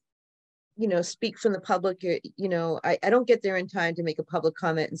you know, speak from the public. You know, I don't get there in time to make a public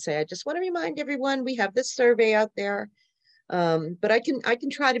comment and say, I just want to remind everyone we have this survey out there. But I can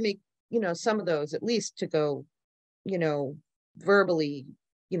try to make, you know, some of those at least to go, you know, verbally,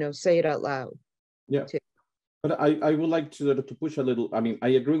 you know, say it out loud. Yeah. Too. But I would like to push a little. I mean, I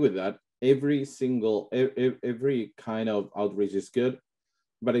agree with that. Every kind of outreach is good,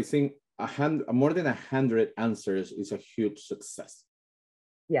 but I think more than 100 answers is a huge success.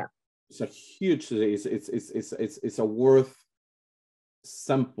 Yeah. It's a huge, it's a worth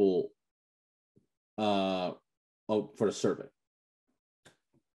sample for a survey.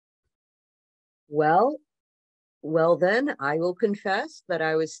 Well, then I will confess that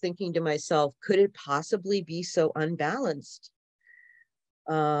I was thinking to myself, could it possibly be so unbalanced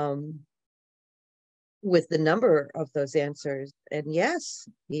with the number of those answers? And yes,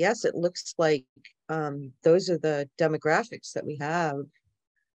 it looks like those are the demographics that we have.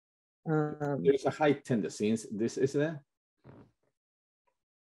 There's a high tendency, this isn't it?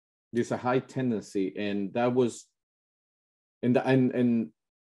 There's a high tendency, and that was, and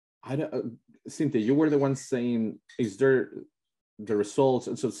I don't, Cynthia, you were the one saying, is there the results?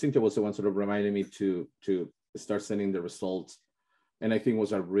 And so Cynthia was the one sort of reminding me to start sending the results, and I think it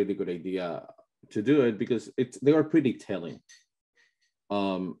was a really good idea to do it because they are pretty telling.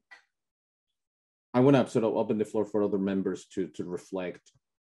 I want to sort of open the floor for other members to reflect.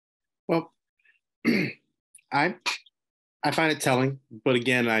 Well, I find it telling, but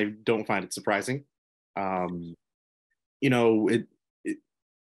again, I don't find it surprising. You know,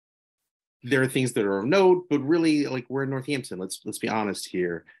 there are things that are of note, but really, like, we're in Northampton. Let's be honest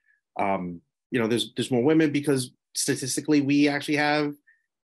here. You know, there's more women because statistically, we actually have,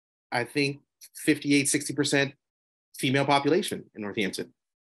 I think, 58-60% female population in Northampton.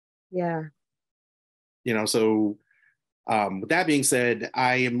 Yeah. You know, so with that being said,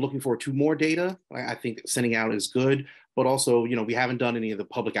 I am looking forward to more data. I think sending out is good, but also, you know, we haven't done any of the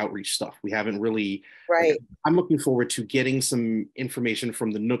public outreach stuff. We haven't really. Right. Like, I'm looking forward to getting some information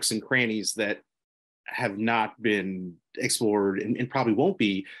from the nooks and crannies that have not been explored and probably won't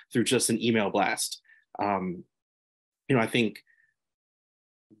be through just an email blast. You know, I think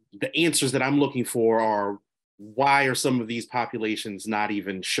the answers that I'm looking for are, why are some of these populations not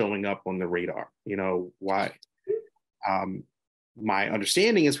even showing up on the radar? You know, why? My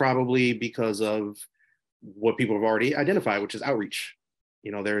understanding is probably because of what people have already identified, which is outreach.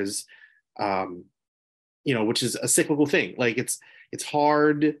 You know, there's, you know, which is a cyclical thing. Like, it's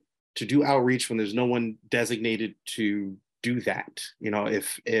hard to do outreach when there's no one designated to do that. You know,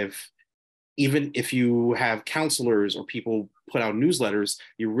 even if you have counselors or people put out newsletters,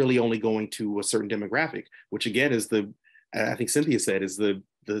 you're really only going to a certain demographic, which again is I think Cynthia said, is the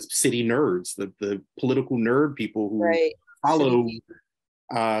city nerds, the political nerd people who Right. follow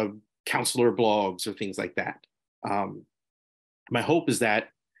counselor blogs or things like that. My hope is that,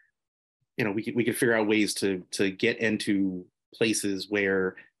 you know, we could figure out ways to get into places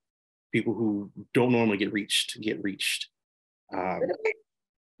where people who don't normally get reached.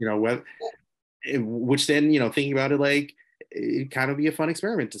 You know, which then, you know, thinking about it, like, it kind of be a fun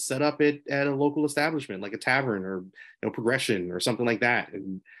experiment to set up it at a local establishment like a tavern or, you know, Progression or something like that,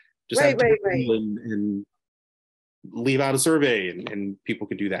 and just Right. and leave out a survey and people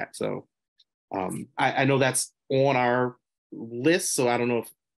can do that. So I know that's on our list, so I don't know if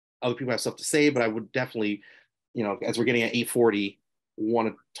other people have stuff to say, but I would definitely, you know, as we're getting at 8:40, want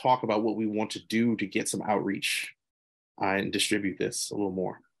to talk about what we want to do to get some outreach and distribute this a little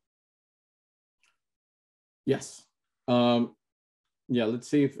more. Yes. Yeah, let's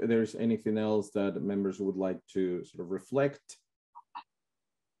see if there's anything else that members would like to sort of reflect.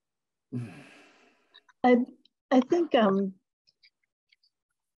 I think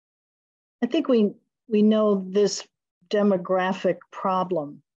I think we know this demographic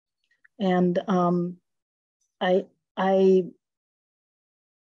problem, and I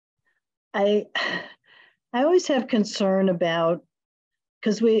always have concern about,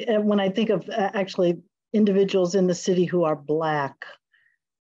 because when I think of actually individuals in the city who are Black,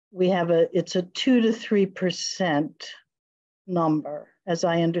 we have it's a 2 to 3% number, as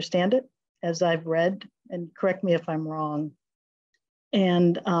I understand it, as I've read, and correct me if I'm wrong.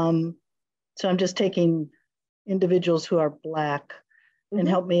 And so I'm just taking individuals who are Black, and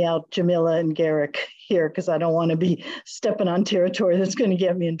help me out, Jamila and Garrick here, because I don't want to be stepping on territory that's going to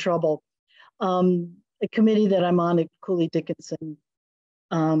get me in trouble. A committee that I'm on at Cooley Dickinson,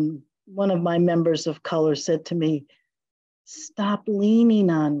 one of my members of color said to me, stop leaning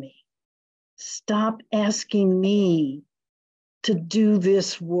on me. Stop asking me to do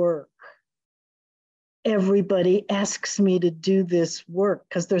this work. Everybody asks me to do this work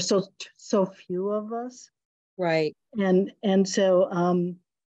because there's so few of us. Right. And so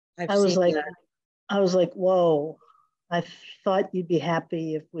I was like, whoa, I thought you'd be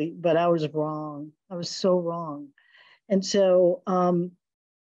happy if but I was wrong. I was so wrong. And so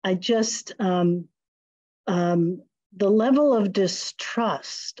I just, the level of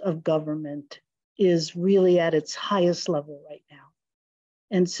distrust of government is really at its highest level right now.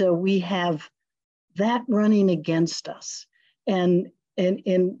 And so we have that running against us. And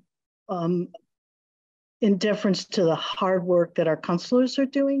in deference to the hard work that our counselors are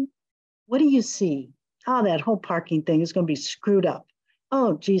doing, what do you see? Oh, that whole parking thing is going to be screwed up.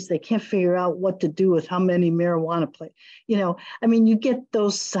 Oh, geez, they can't figure out what to do with how many marijuana play. You know, I mean, you get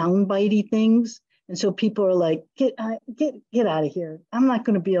those soundbitey things. And so people are like, get out of here. I'm not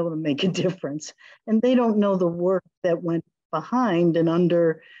going to be able to make a difference. And they don't know the work that went behind and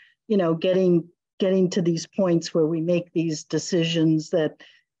under, you know, getting to these points where we make these decisions that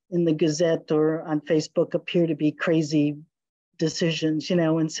in the Gazette or on Facebook appear to be crazy decisions, you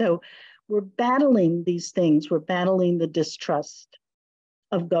know. And so we're battling these things. We're battling the distrust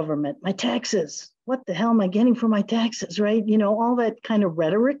of government. My taxes, what the hell am I getting for my taxes, right? You know, all that kind of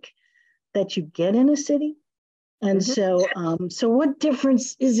rhetoric that you get in a city. And so what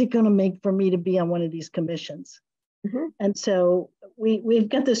difference is it going to make for me to be on one of these commissions? And so we've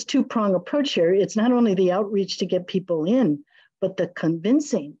got this two-prong approach here. It's not only the outreach to get people in, but the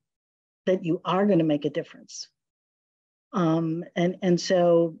convincing that you are going to make a difference. And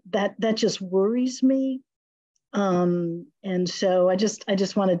so that just worries me. And so I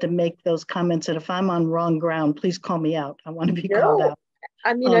just wanted to make those comments that if I'm on wrong ground, please call me out. I want to be called out.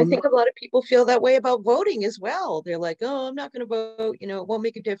 I mean, I think a lot of people feel that way about voting as well. They're like, oh, I'm not going to vote, you know, it won't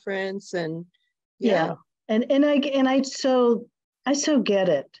make a difference. And yeah. And I so get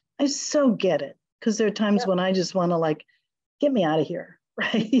it. I so get it. Because there are times when I just want to like, get me out of here.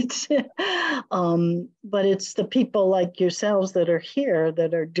 Right. But it's the people like yourselves that are here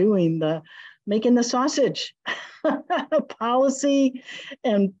that are making the sausage. Policy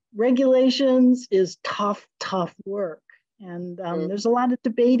and regulations is tough work. And there's a lot of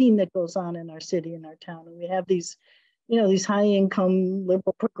debating that goes on in our city and our town. And we have these, you know, these high income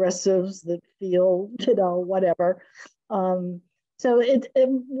liberal progressives that feel, you know, whatever. So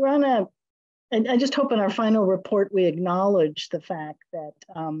we're on and I just hope in our final report, we acknowledge the fact that,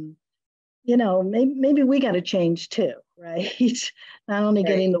 you know, maybe we got to change too, right? Not only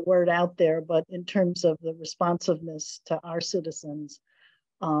getting the word out there, but in terms of the responsiveness to our citizens,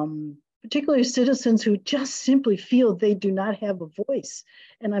 particularly citizens who just simply feel they do not have a voice.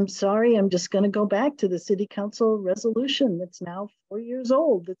 And I'm sorry, I'm just going to go back to the city council resolution that's now 4 years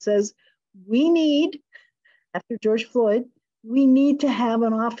old that says we need, after George Floyd, we need to have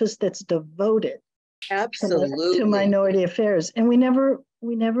an office that's devoted to minority affairs. And we never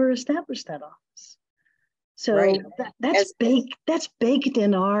established that office. So that's baked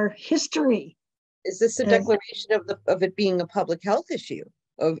in our history. Is this a declaration of it being a public health issue?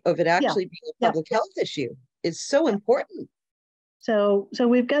 Of it actually being a public health issue is so important. So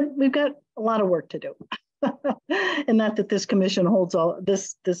we've got a lot of work to do. And not that this commission holds all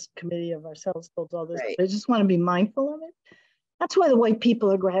this committee of ourselves holds all this, but I just want to be mindful of it. That's why the white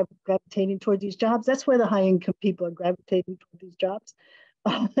people are gravitating toward these jobs. That's why the high income people are gravitating toward these jobs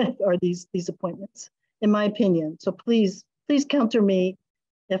or these appointments, in my opinion. So please counter me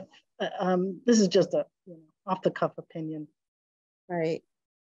if this is just a off the cuff opinion. Right.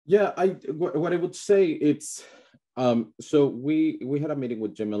 Yeah, what I would say it's so we had a meeting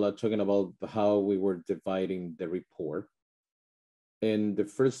with Jamila talking about how we were dividing the report. And the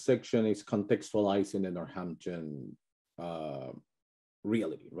first section is contextualizing the Northampton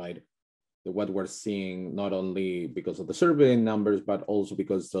reality, right? what we're seeing, not only because of the survey numbers, but also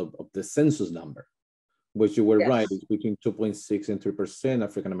because of the census number, which you were right, is between 2.6 and 3%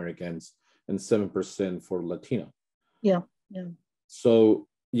 African Americans and 7% for Latino. Yeah. So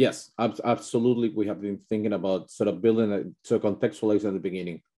yes, absolutely. We have been thinking about sort of building it to contextualize at the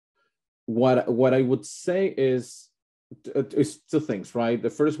beginning. What I would say is two things, right? The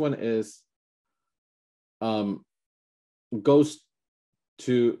first one is goes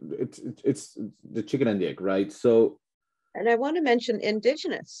to it's the chicken and the egg, right? So, and I want to mention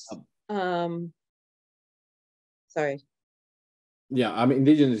indigenous. Sorry. Yeah, I mean,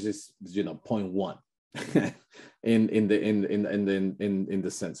 indigenous is 0.1 in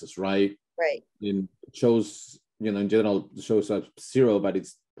the census, right? Right. It shows, in general, shows up 0, but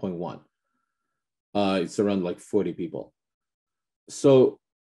it's 0.1. It's around like 40 people. So,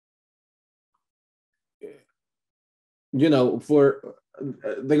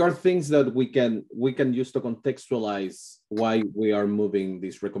 there are things that we can use to contextualize why we are moving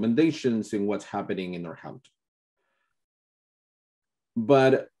these recommendations and what's happening in Northampton.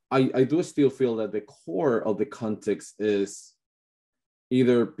 But I do still feel that the core of the context is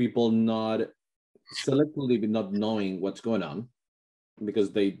either people not selectively not knowing what's going on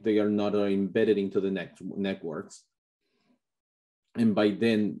because they are not embedded into the networks, and by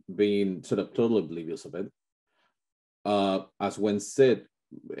then being sort of totally oblivious of it. As Gwen said,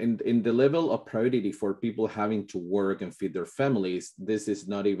 in the level of priority for people having to work and feed their families, this is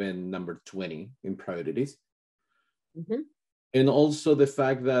not even number 20 in priorities. Mm-hmm. And also the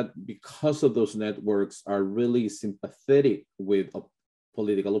fact that because of those networks are really sympathetic with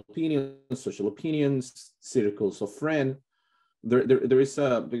political opinions, social opinions, circles of friends, there is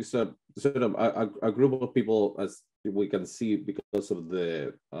a sort of a group of people, as we can see because of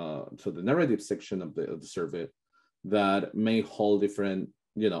the narrative section of the survey, that may hold different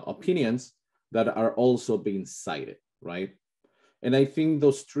opinions that are also being cited, right? And I think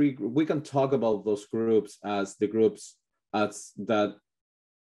those three, we can talk about those groups as the groups as that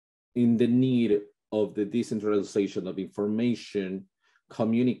in the need of the decentralization of information,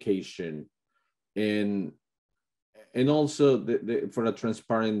 communication, and also for a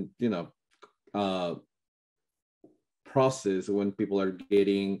transparent process when people are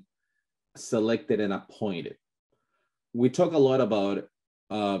getting selected and appointed. We talk a lot about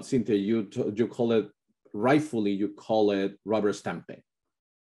Cynthia, you call it, rightfully you call it rubber stamping.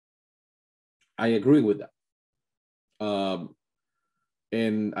 I agree with that.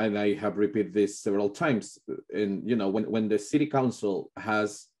 And I have repeated this several times. And when the city council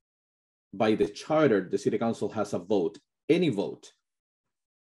has, by the charter, the city council has a vote, any vote,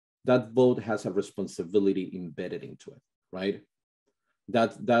 that vote has a responsibility embedded into it, right?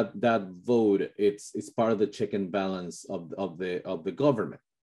 That vote, it's part of the check and balance of the government.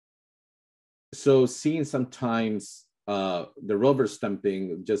 So seeing sometimes the rubber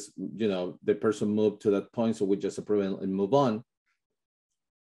stamping, just the person moved to that point, so we just approve and move on.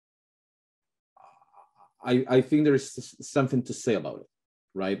 I think there is something to say about it,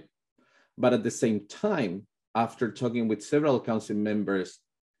 right? But at the same time, after talking with several council members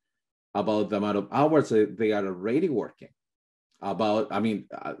about the amount of hours that they are already working, the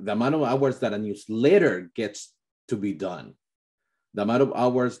amount of hours that a newsletter gets to be done, the amount of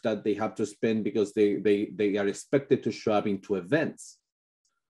hours that they have to spend because they are expected to show up into events,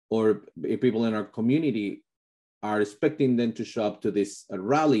 or if people in our community are expecting them to show up to these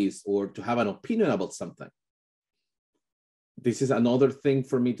rallies or to have an opinion about something. This is another thing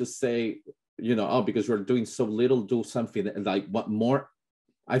for me to say, because we're doing so little, do something. Like, what more?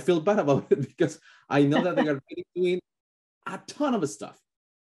 I feel bad about it because I know that they are really doing a ton of stuff.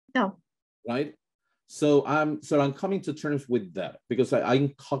 Yeah. Right? So I'm coming to terms with that because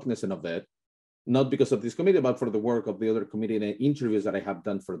I'm cognizant of it, not because of this committee, but for the work of the other committee and the interviews that I have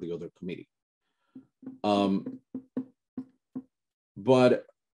done for the other committee. But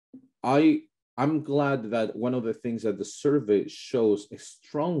I'm glad that one of the things that the survey shows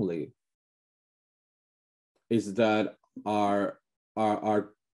strongly is that our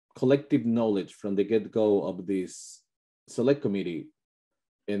collective knowledge from the get-go of this select committee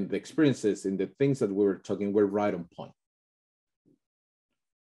and the experiences and the things that we were talking were right on point.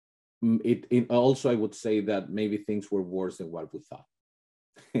 It also, I would say that maybe things were worse than what we thought.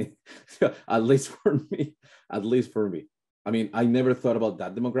 At least for me. I mean, I never thought about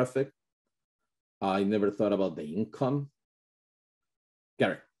that demographic. I never thought about the income.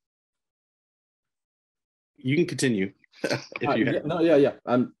 Gary. You can continue. If you have. Yeah.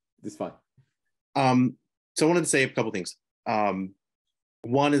 It's fine. So I wanted to say a couple things.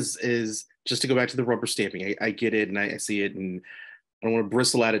 One is just to go back to the rubber stamping. I get it and I see it, and I don't want to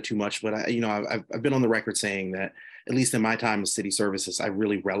bristle at it too much, but I've been on the record saying that at least in my time as city services, I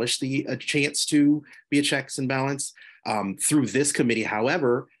really relish the chance to be a checks and balance. Through this committee,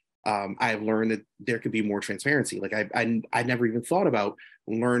 however, I have learned that there could be more transparency. Like I never even thought about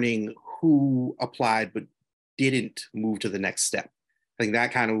learning who applied but didn't move to the next step. I think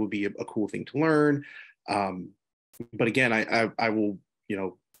that kind of would be a cool thing to learn. But again, I will,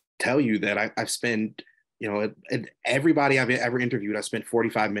 tell you that I've spent, and everybody I've ever interviewed, I spent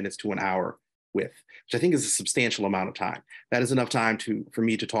 45 minutes to an hour with, which I think is a substantial amount of time. That is enough time for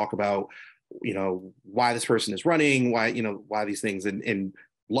me to talk about, why this person is running, why these things. And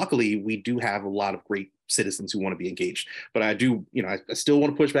luckily we do have a lot of great citizens who want to be engaged, but I do, I still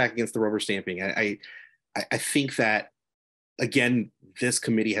want to push back against the rubber stamping. I think that, again, this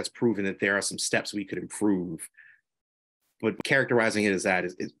committee has proven that there are some steps we could improve, but characterizing it as that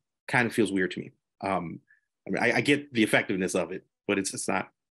it kind of feels weird to me. I get the effectiveness of it, but it's not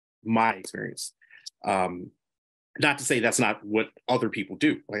my experience. Not to say that's not what other people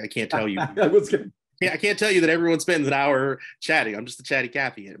do. Like I can't tell you. I can't tell you that everyone spends an hour chatting. I'm just a chatty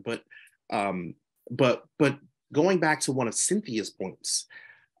Cathy. But going back to one of Cynthia's points,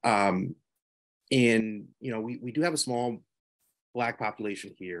 and we do have a small Black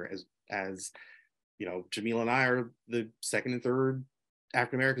population here, as Jamila and I are the second and third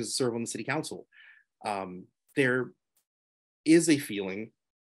African Americans to serve on the city council. There is a feeling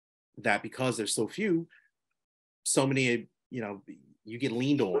that because there's so few, so many, you get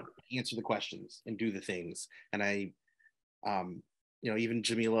leaned on to answer the questions and do the things. And even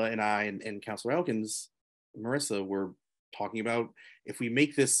Jamila and I and Councilor Elkins, Marissa, were talking about if we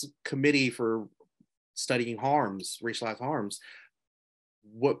make this committee for studying harms, racialized harms,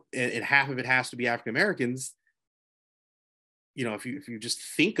 and half of it has to be African Americans. If you just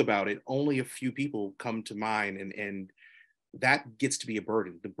think about it, only a few people come to mind, and that gets to be a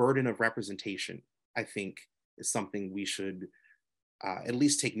burden. The burden of representation, I think, is something we should at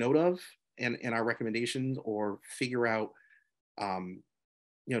least take note of in our recommendations, or figure out, or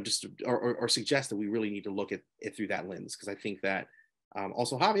suggest that we really need to look at it through that lens. Because I think that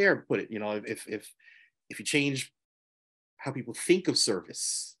also Javier put it, if you change how people think of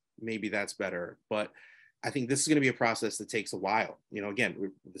service, maybe that's better. But I think this is going to be a process that takes a while. Again,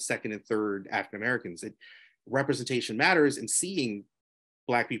 we're the second and third African Americans. Representation matters, and seeing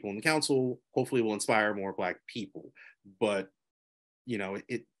Black people in the council hopefully will inspire more Black people. But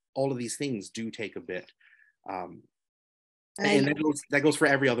all of these things do take a bit, and that goes for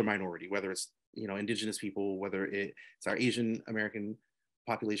every other minority, whether it's Indigenous people, whether it's our Asian American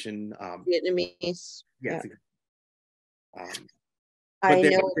population, Vietnamese. Yes. Yeah. But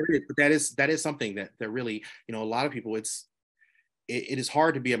that is something that really, a lot of people, it is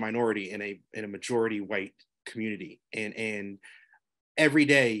hard to be a minority in a majority white community, and every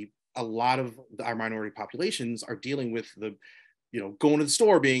day a lot of our minority populations are dealing with the going to the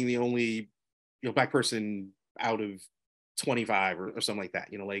store being the only Black person out of 25 or something like that.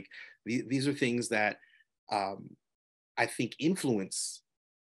 These are things that I think influence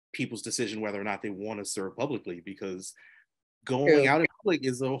people's decision whether or not they want to serve publicly, because going out in public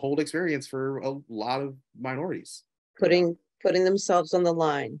is a whole experience for a lot of minorities. Putting themselves on the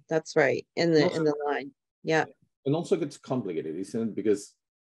line. That's right. In the line. Yeah. And also gets complicated, isn't it? Because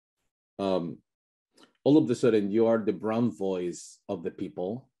all of a sudden you are the brown voice of the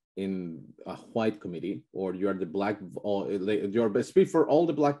people in a white committee, or you are the Black, or you speak for all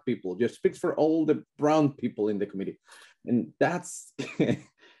the Black people. You speak for all the brown people in the committee, and that's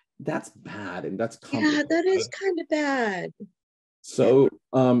that's bad, and that's complicated. Yeah, that is kind of bad. So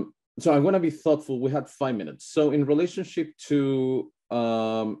so I'm going to be thoughtful. We had 5 minutes. So in relationship to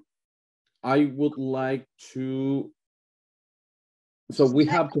I would like to, so we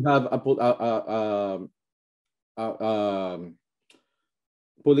have to have a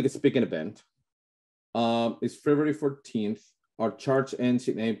public speaking event. It's February 14th. Our charge ends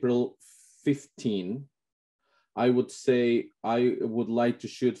in April 15. I would say I would like to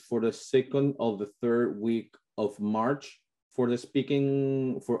shoot for the second of the third week of March for one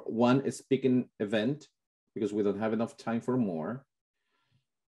speaking event, because we don't have enough time for more.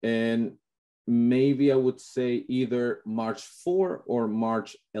 And maybe I would say either March 4 or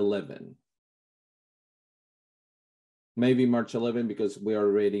March 11. Maybe March 11, because we are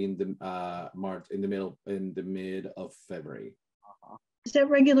already in the mid of February. Is that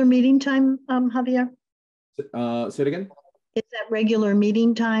regular meeting time, Javier? Say it again. Is that regular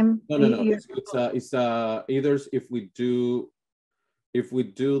meeting time? No. It's either if we do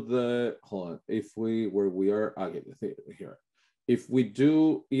the, hold on, if we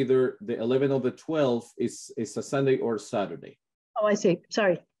do either the 11th or the 12th, it's a Sunday or Saturday. Oh, I see.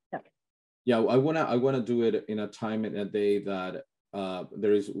 Sorry. Yeah, I wanna do it in a time and a day that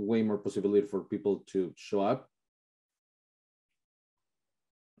there is way more possibility for people to show up.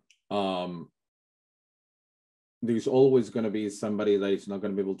 There's always going to be somebody that is not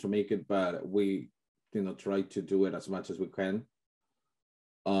going to be able to make it, but we, try to do it as much as we can.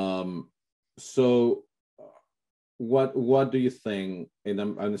 So what do you think? And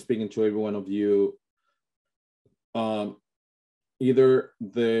I'm speaking to every one of you. Either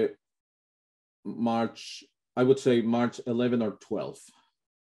the I would say March 11 or 12.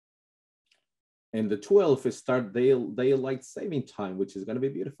 And the 12th is start daylight saving time, which is going to be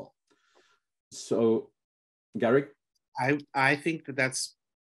beautiful. So, Gary? I think that that's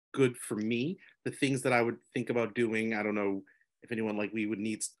good for me. The things that I would think about doing, I don't know if anyone like we would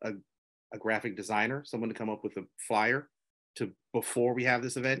need a graphic designer, someone to come up with a flyer before we have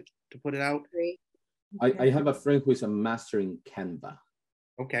this event to put it out. I have a friend who is a master in Canva.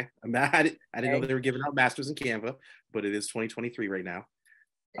 Okay, I didn't know they were giving out masters in Canva, but it is 2023 right now.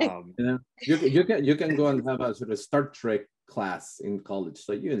 You can go and have a sort of Star Trek class in college,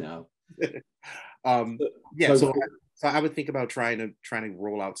 so So I would think about trying to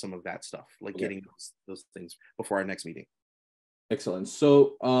roll out some of that stuff, like getting those things before our next meeting. Excellent.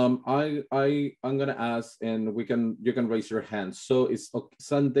 So I'm gonna ask, and you can raise your hand. So it's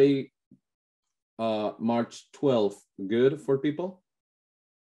Sunday, March 12th. Good for people?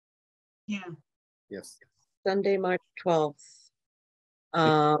 Yeah. Yes. Sunday, March 12th.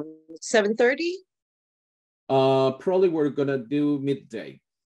 7:30? Probably we're gonna do midday.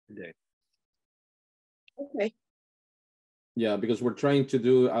 Okay. Yeah, because we're trying to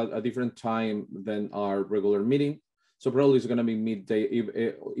do a different time than our regular meeting. So probably it's gonna be midday,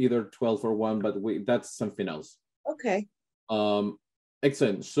 either 12 or 1, but that's something else. Okay.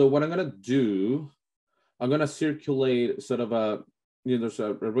 Excellent. So what I'm gonna do, I'm gonna circulate sort of there's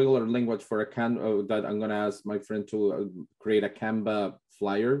a regular language for a Canva that I'm gonna ask my friend to create a Canva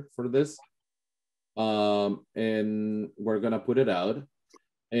flyer for this. And we're gonna put it out.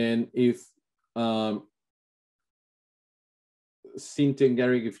 And if Cynthia and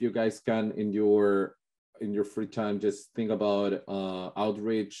Gary, if you guys can in your free time, just think about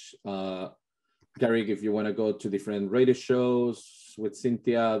outreach. Gary, if you want to go to different radio shows with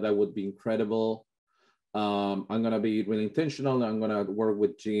Cynthia, that would be incredible. I'm gonna be really intentional. I'm gonna work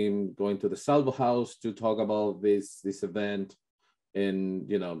with Jim going to the Salvo House to talk about this event, and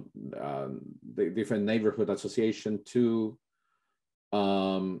the different neighborhood association too.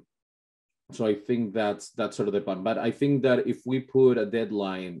 So I think that's sort of the plan. But I think that if we put a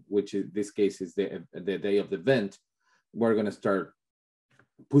deadline, which in this case is the day of the event, we're gonna start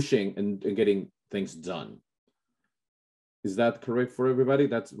pushing and getting things done. Is that correct for everybody?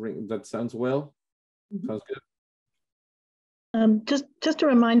 That sounds well. Mm-hmm. Sounds good. Just a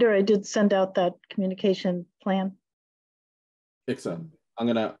reminder, I did send out that communication plan. Excellent. I'm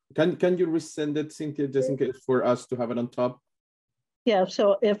gonna. Can you resend it, Cynthia, just in case for us to have it on top? Yeah.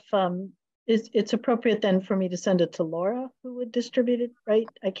 So if it's appropriate then for me to send it to Laura, who would distribute it, right?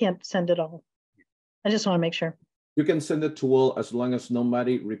 I can't send it all. I just want to make sure. You can send it to all as long as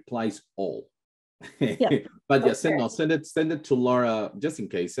nobody replies all. Yeah. But yeah, send it to Laura just in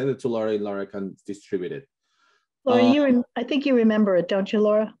case. Send it to Laura, and Laura can distribute it. Laura, I think you remember it, don't you,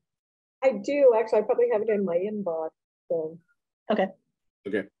 Laura? I do actually. I probably have it in my inbox. So. Okay.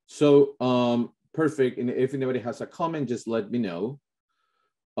 Okay. So perfect. And if anybody has a comment, just let me know.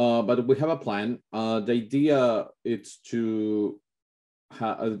 But we have a plan. The idea is to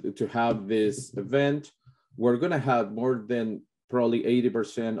have this event. We're gonna have more than probably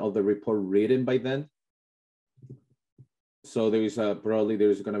 80% of the report written by then. So there's going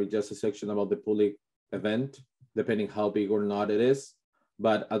to be just a section about the public event, depending how big or not it is.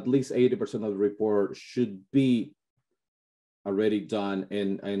 But at least 80% of the report should be already done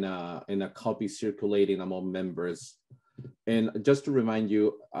in a copy circulating among members. And just to remind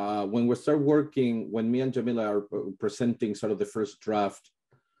you, when we start working, when me and Jamila are presenting sort of the first draft,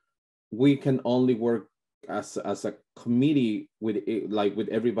 we can only work as a committee with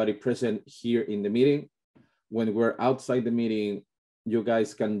everybody present here in the meeting. When we're outside the meeting, you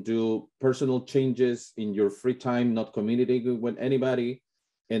guys can do personal changes in your free time, not communicating with anybody.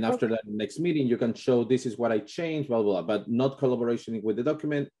 And after that next meeting, you can show this is what I changed, blah, blah, blah, but not collaboration with the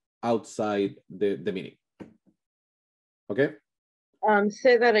document outside the meeting. Okay?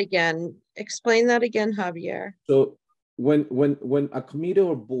 Say that again. Explain that again, Javier. So when a committee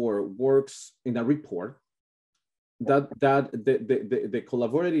or board works in a report, the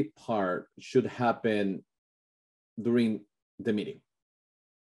collaborative part should happen during the meeting.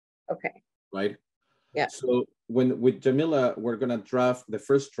 Okay. Right? Yeah. So with Jamila, we're gonna draft the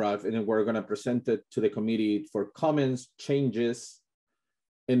first draft, and then we're gonna present it to the committee for comments, changes,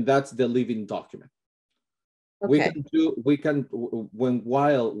 and that's the living document. Okay.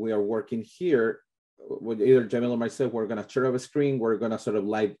 While we are working here, with either Jamila or myself, we're gonna share a screen, we're gonna sort of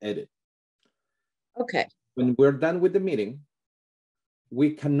live edit. Okay. When we're done with the meeting,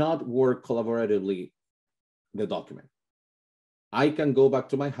 we cannot work collaboratively the document. I can go back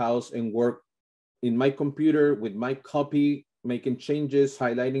to my house and work in my computer with my copy, making changes,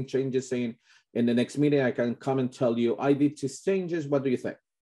 highlighting changes, saying in the next meeting, I can come and tell you, I did these changes, what do you think?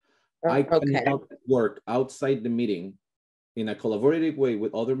 I cannot work outside the meeting in a collaborative way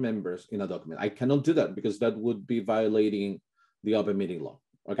with other members in a document. I cannot do that because that would be violating the open meeting law.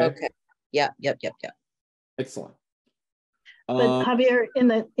 Okay. Okay. Yeah. Excellent. But Javier,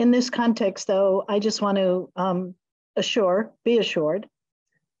 in this context, though, I just want to be assured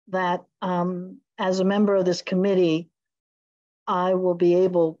that as a member of this committee, I will be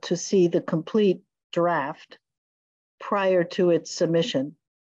able to see the complete draft prior to its submission.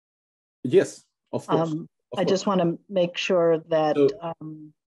 Yes, of course. I just want to make sure that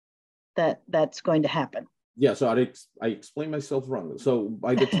that's going to happen. Yeah, so I explained myself wrong. So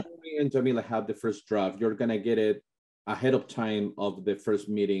by the time me and Jamila have the first draft, you're gonna get it ahead of time of the first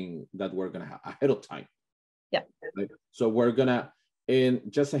meeting that we're gonna have, ahead of time. Yeah. Right? So we're gonna, and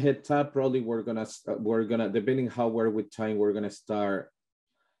just a heads up, probably we're gonna depending how we're with time, we're gonna start.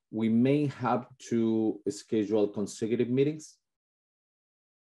 We may have to schedule consecutive meetings.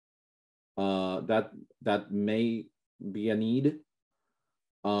 That may be a need,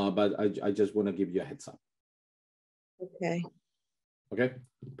 but I just want to give you a heads up. Okay. Okay,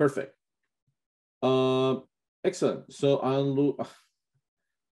 perfect. Excellent. So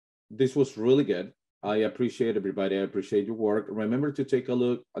this was really good. I appreciate everybody. I appreciate your work. Remember to take a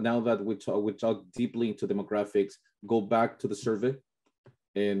look now that we talk deeply into demographics. Go back to the survey,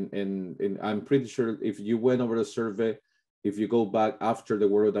 and I'm pretty sure if you went over the survey, if you go back after the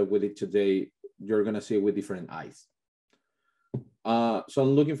work that we did today, you're gonna see it with different eyes. So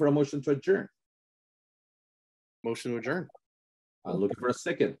I'm looking for a motion to adjourn. Motion to adjourn. I'm looking for a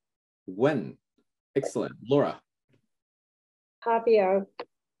second. When? Excellent. Laura. Javier.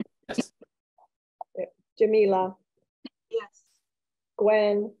 Yes. Jamila. Yes.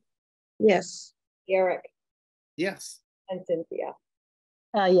 Gwen. Yes. Eric. Yes. And Cynthia.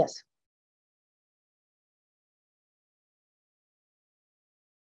 Yes.